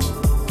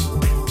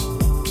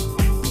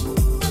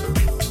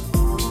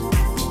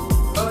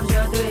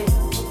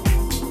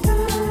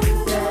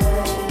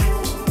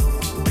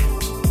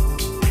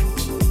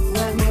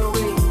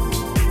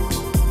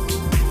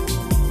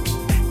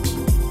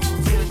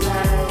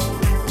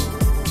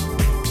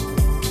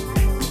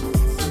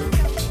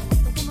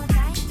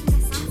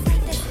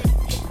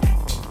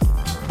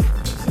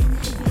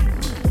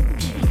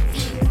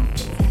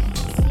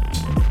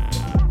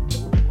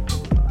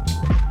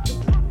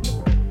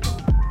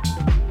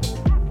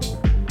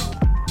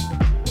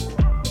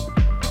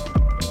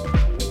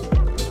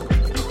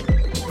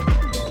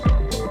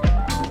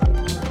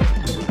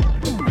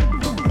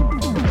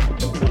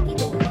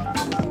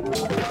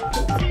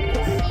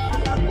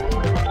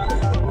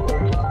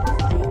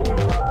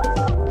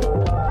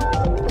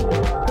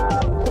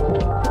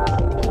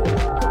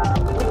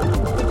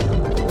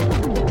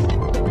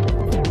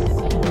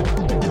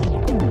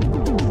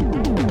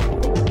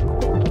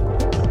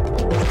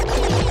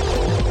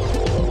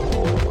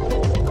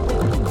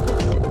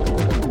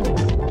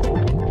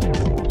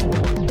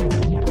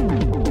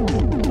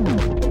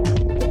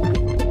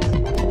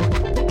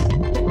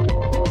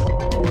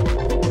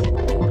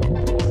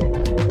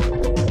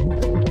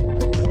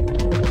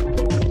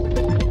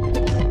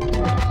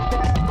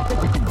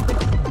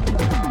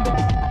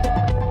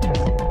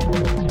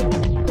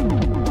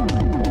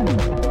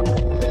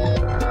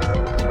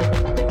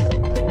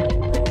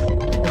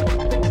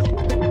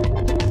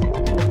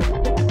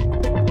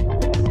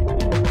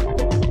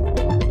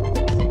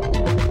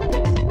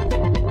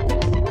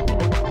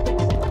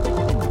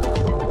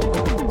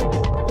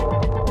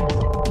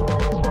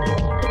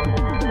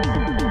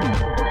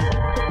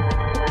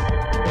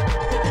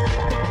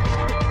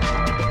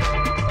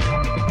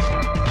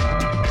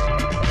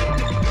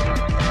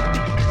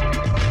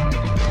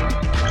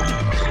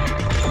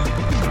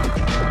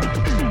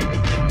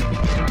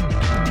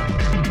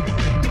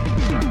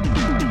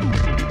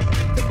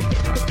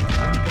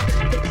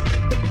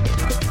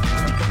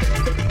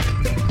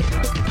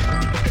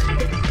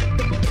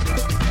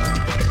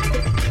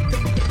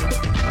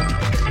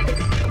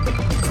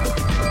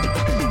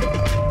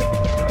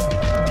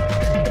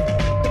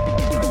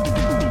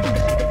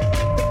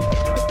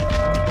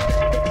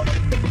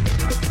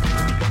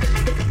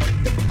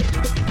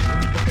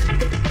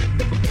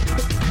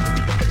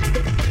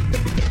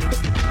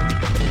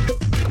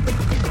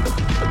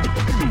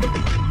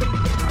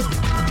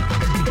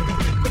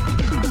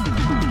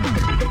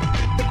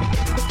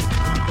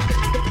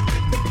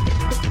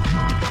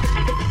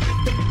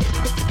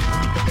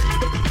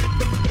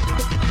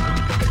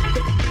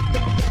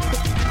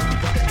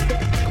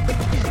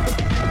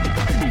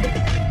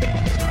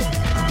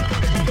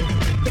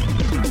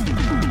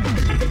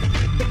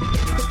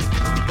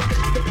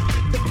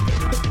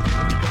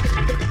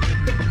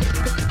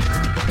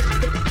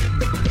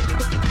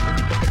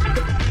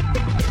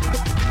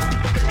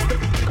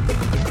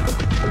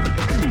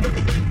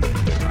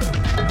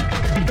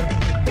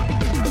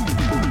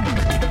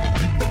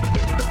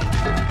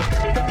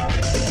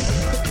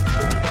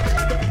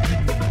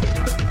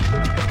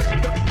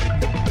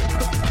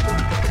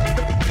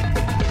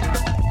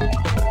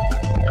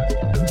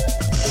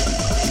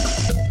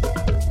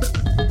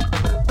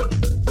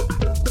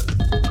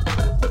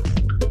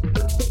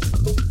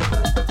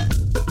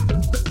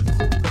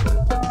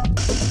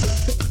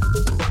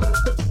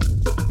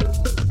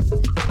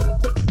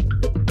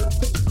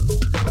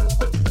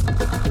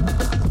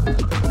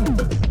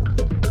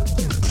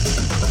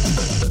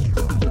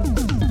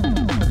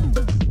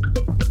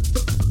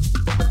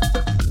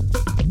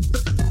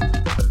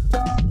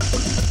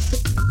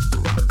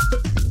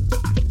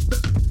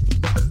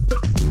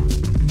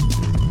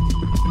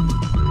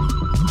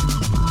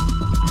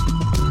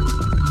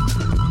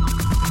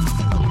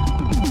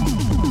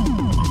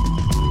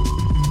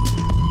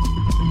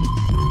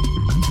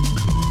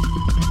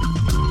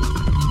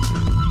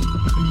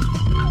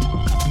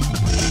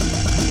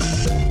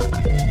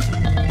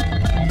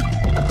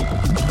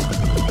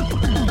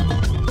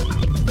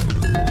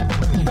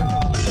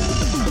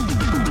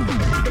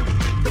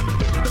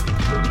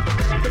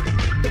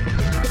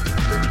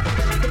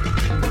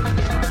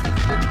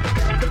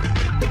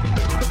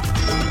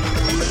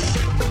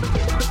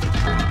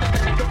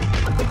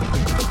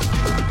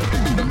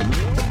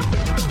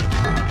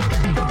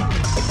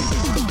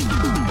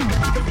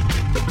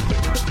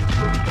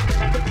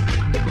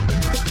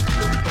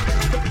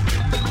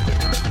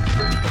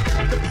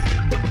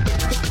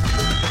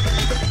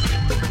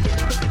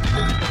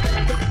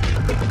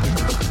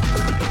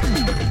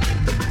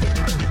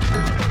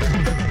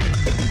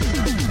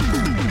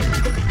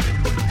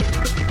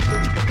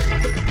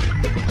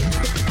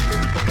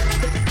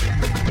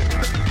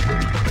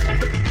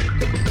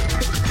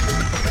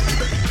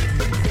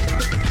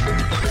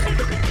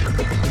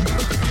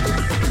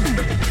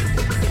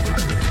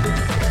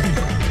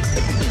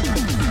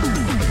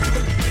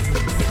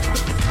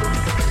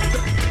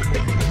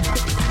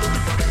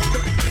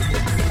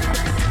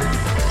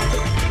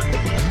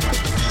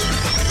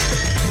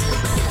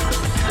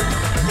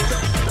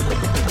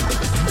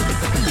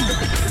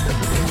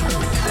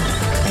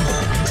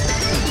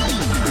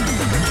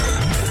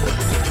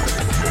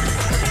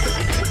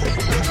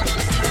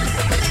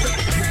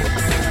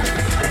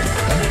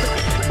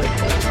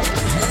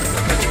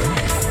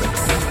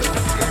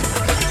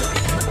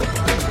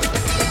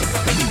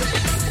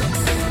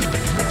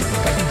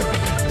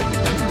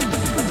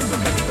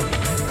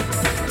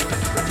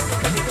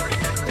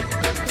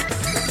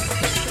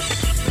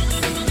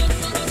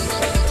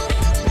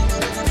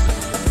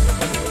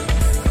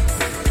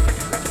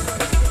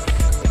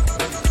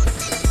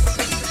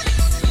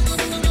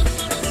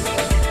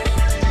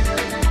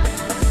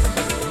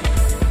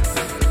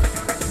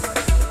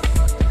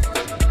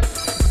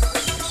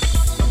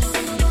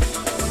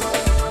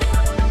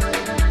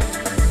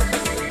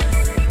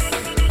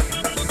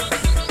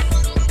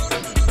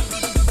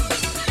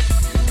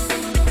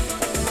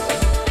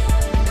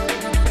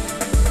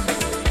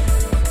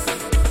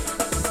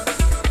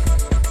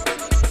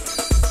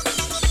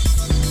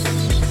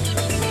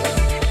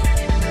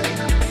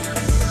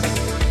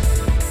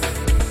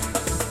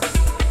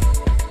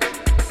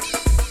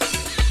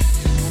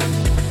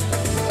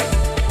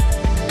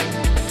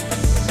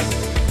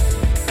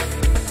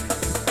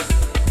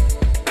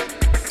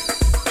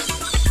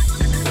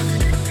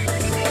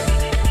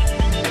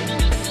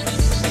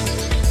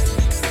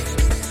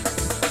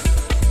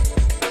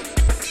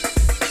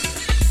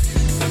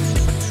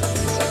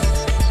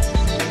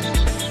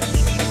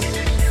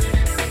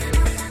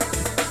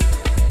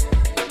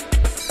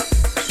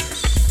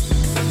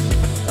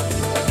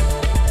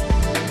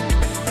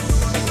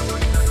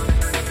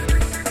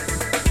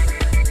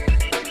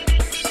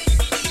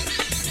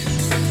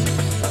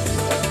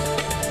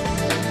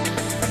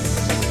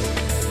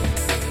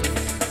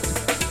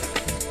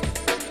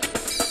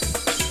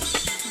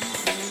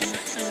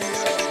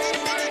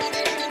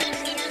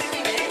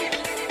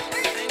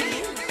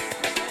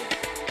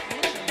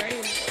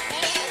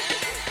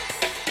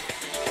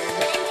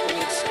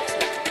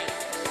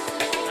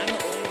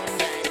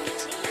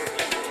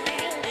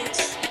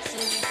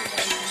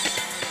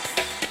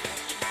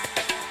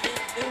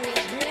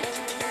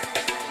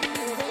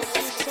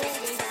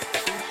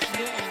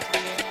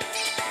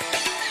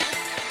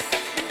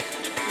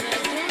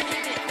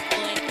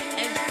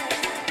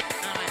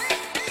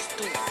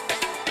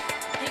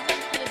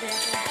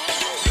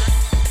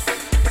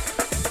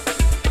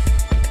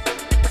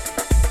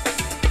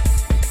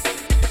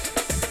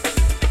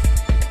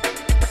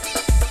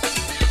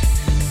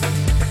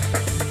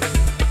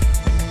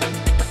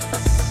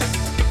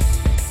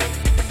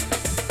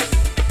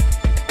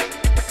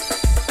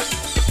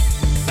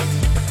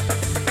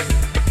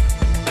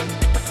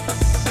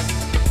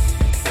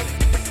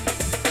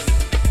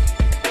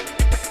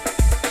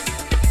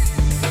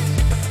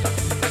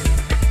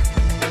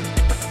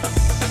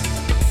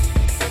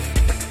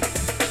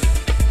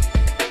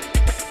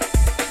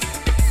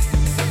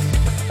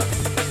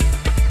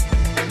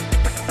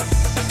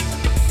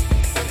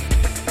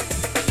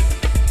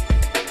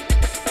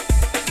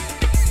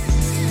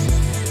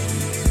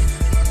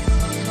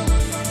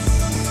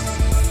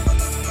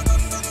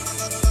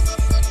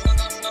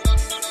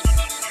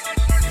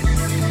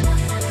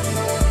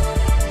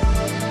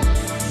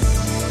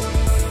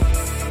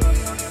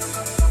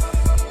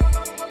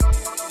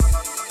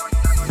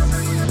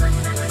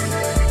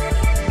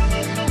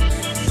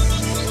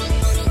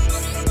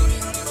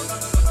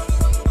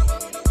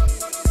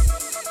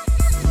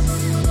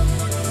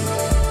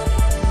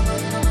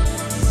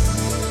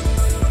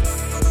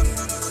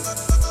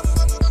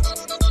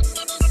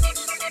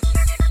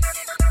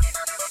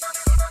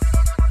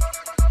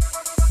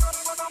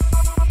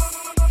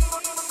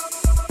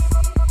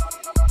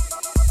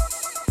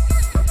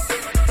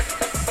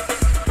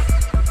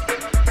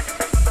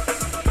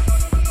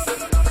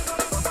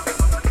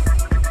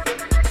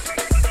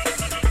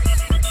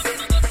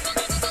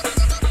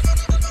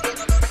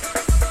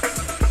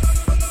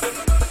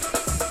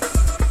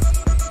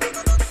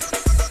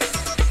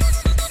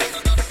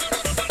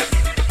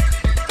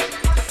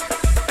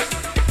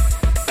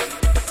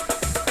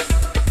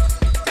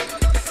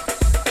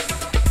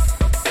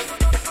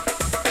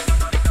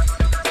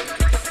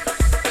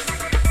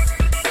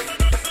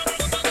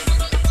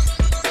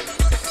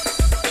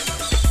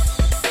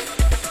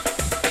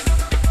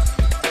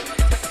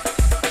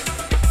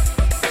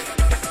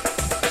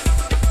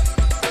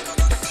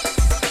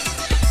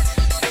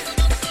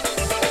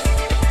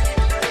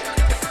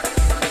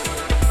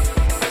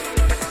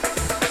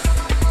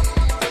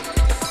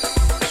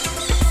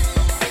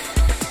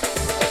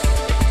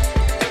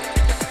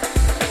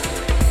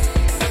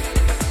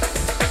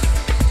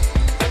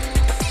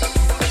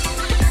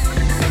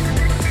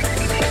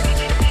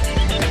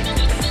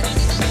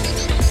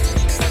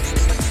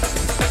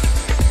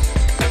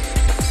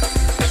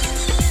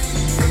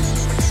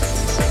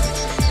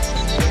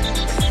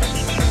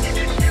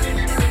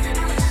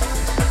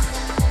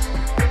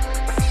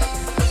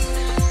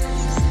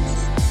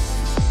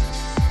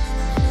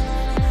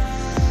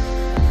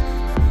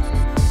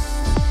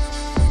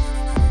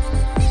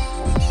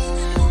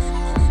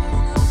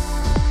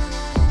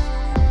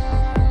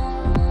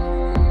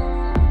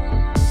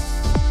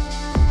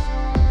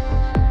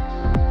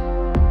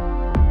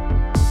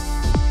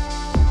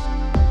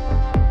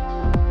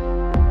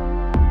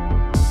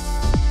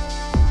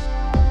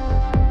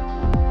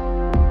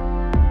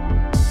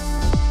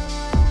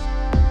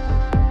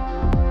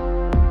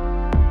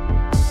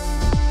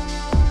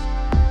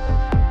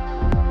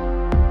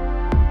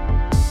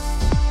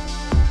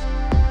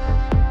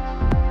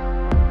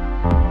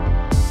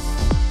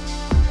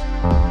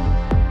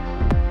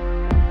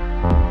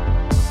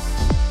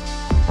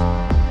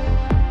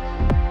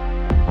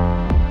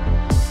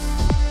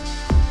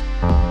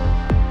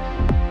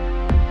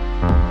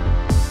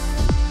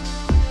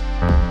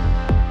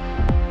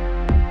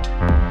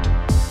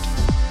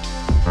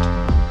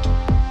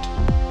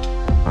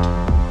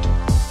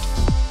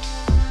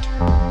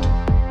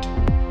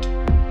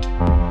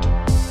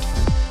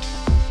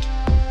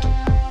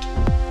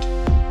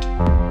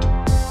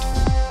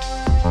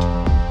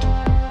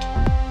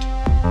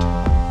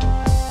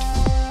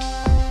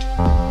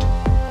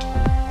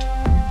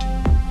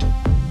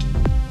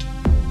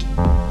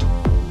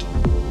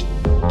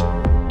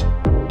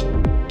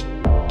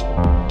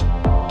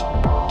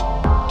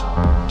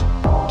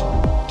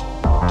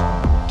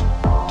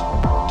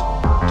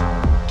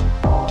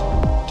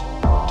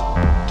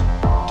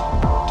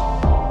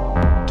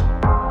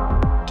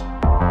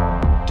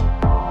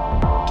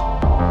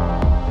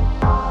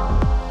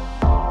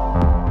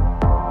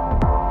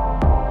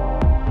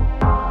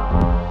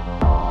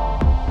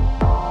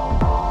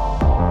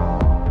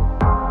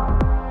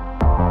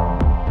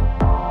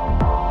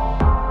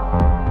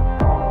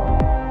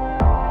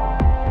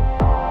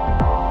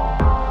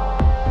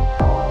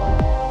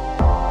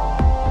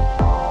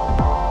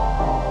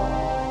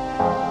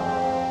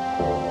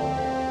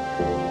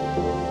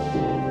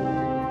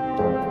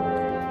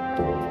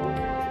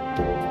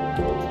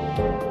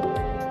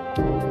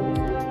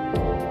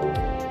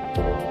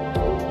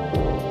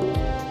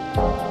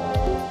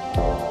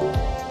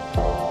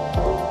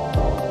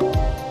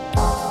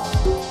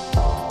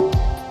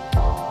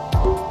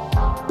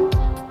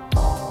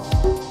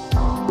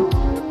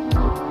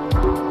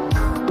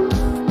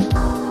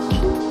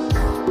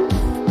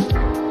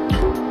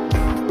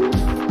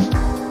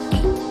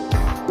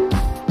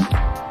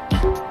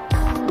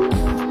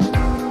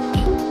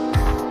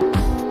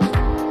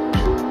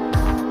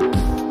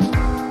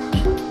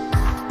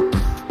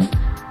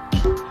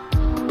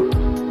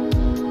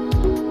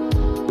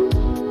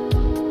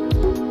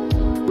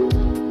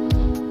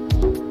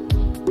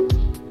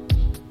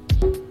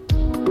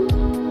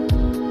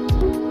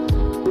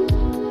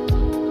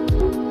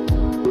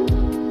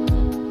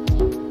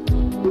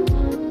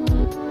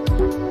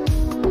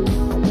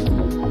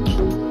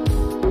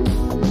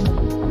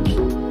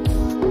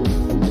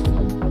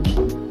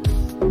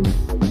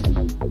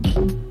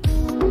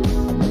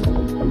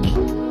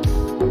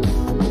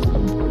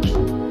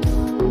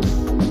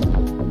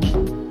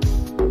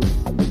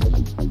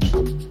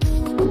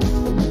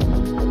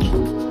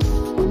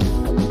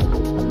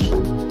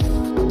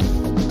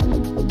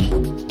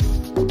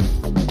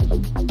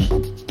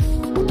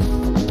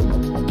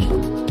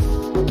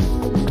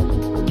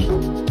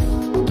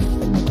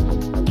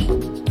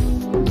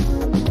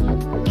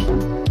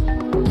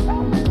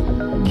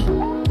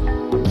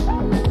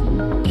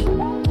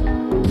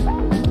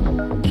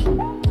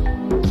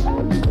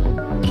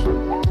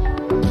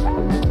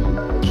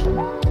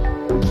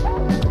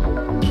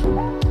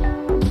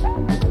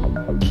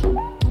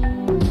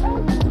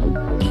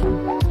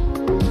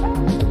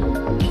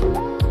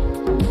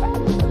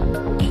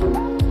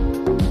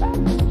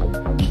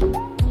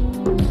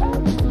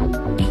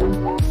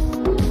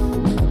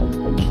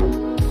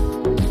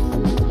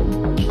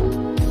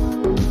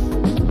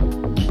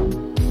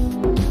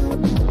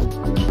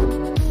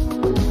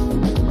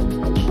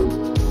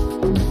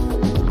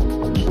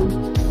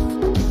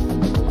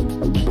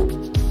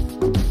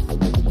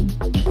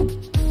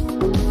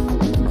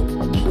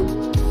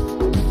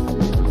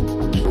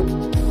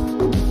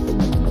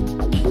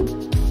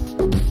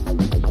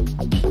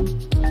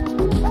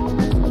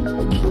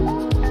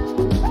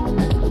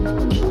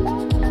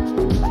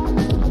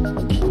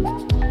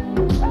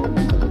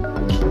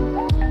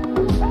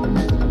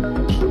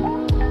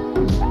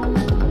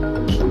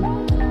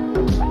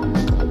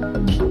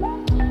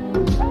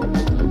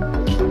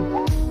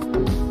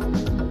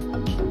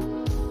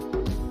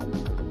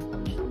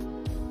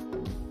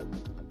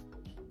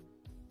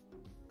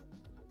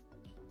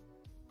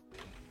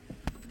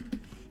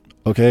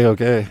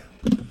 Okay.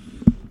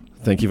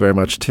 Thank you very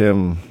much,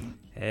 Tim.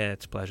 Yeah,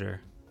 it's a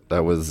pleasure.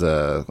 That was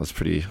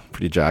pretty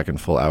jack and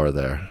full hour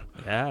there.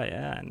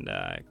 Yeah, and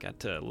I got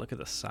to look at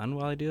the sun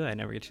while I do that. I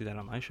never get to do that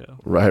on my show.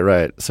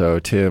 Right. So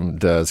Tim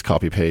does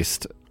copy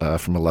paste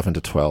from 11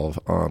 to 12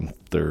 on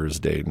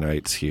Thursday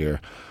nights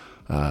here,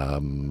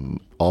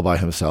 all by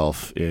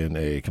himself in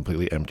a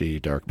completely empty,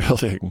 dark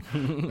building.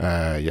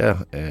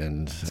 Yeah,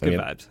 and It's good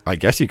vibes. I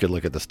guess you could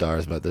look at the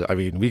stars, but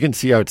we can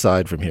see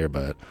outside from here,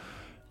 but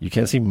you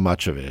can't see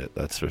much of it.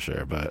 That's for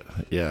sure. But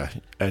yeah,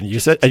 and you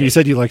said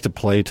you like to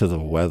play to the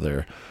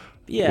weather.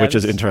 Yeah, which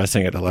is that's-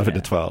 interesting at 11 to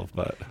yeah. 12,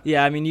 but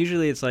Yeah, I mean,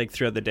 usually it's like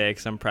throughout the day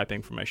because I'm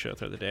prepping for my show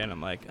throughout the day, and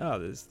I'm like, oh,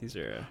 these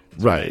are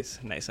Right.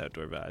 nice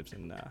outdoor vibes,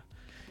 and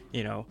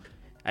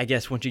I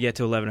guess once you get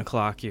to 11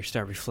 o'clock, you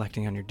start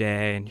reflecting on your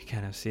day, and you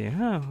kind of see,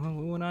 what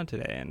went on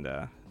today, and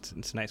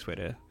it's a nice way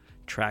to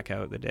track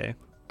out the day.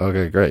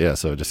 okay, great. Yeah,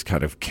 so just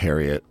kind of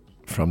carry it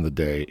from the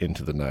day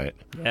into the night.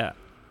 Yeah,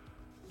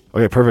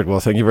 Okay, perfect. Well,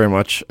 thank you very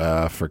much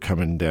for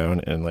coming down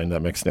and laying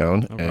that mix down.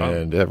 No problem.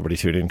 And everybody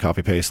tune in,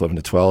 copy paste 11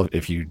 to 12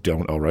 if you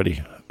don't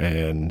already.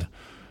 And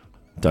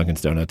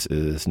Dunkin's Donuts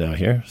is now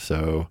here,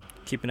 so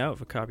keep an eye out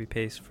for copy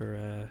paste for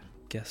a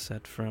guest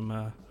set from.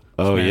 oh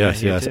Samantha yes.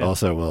 here too.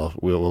 Also,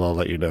 we'll all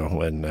let you know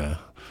when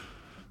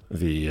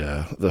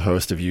the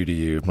host of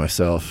UDU,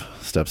 myself,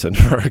 steps in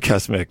for a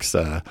guest mix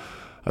at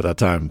that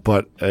time.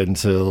 But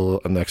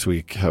until next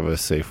week, have a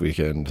safe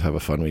weekend, have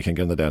a fun weekend,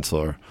 get on the dance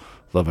floor.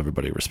 Love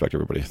everybody, respect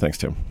everybody. Thanks,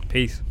 Tim.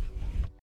 Peace.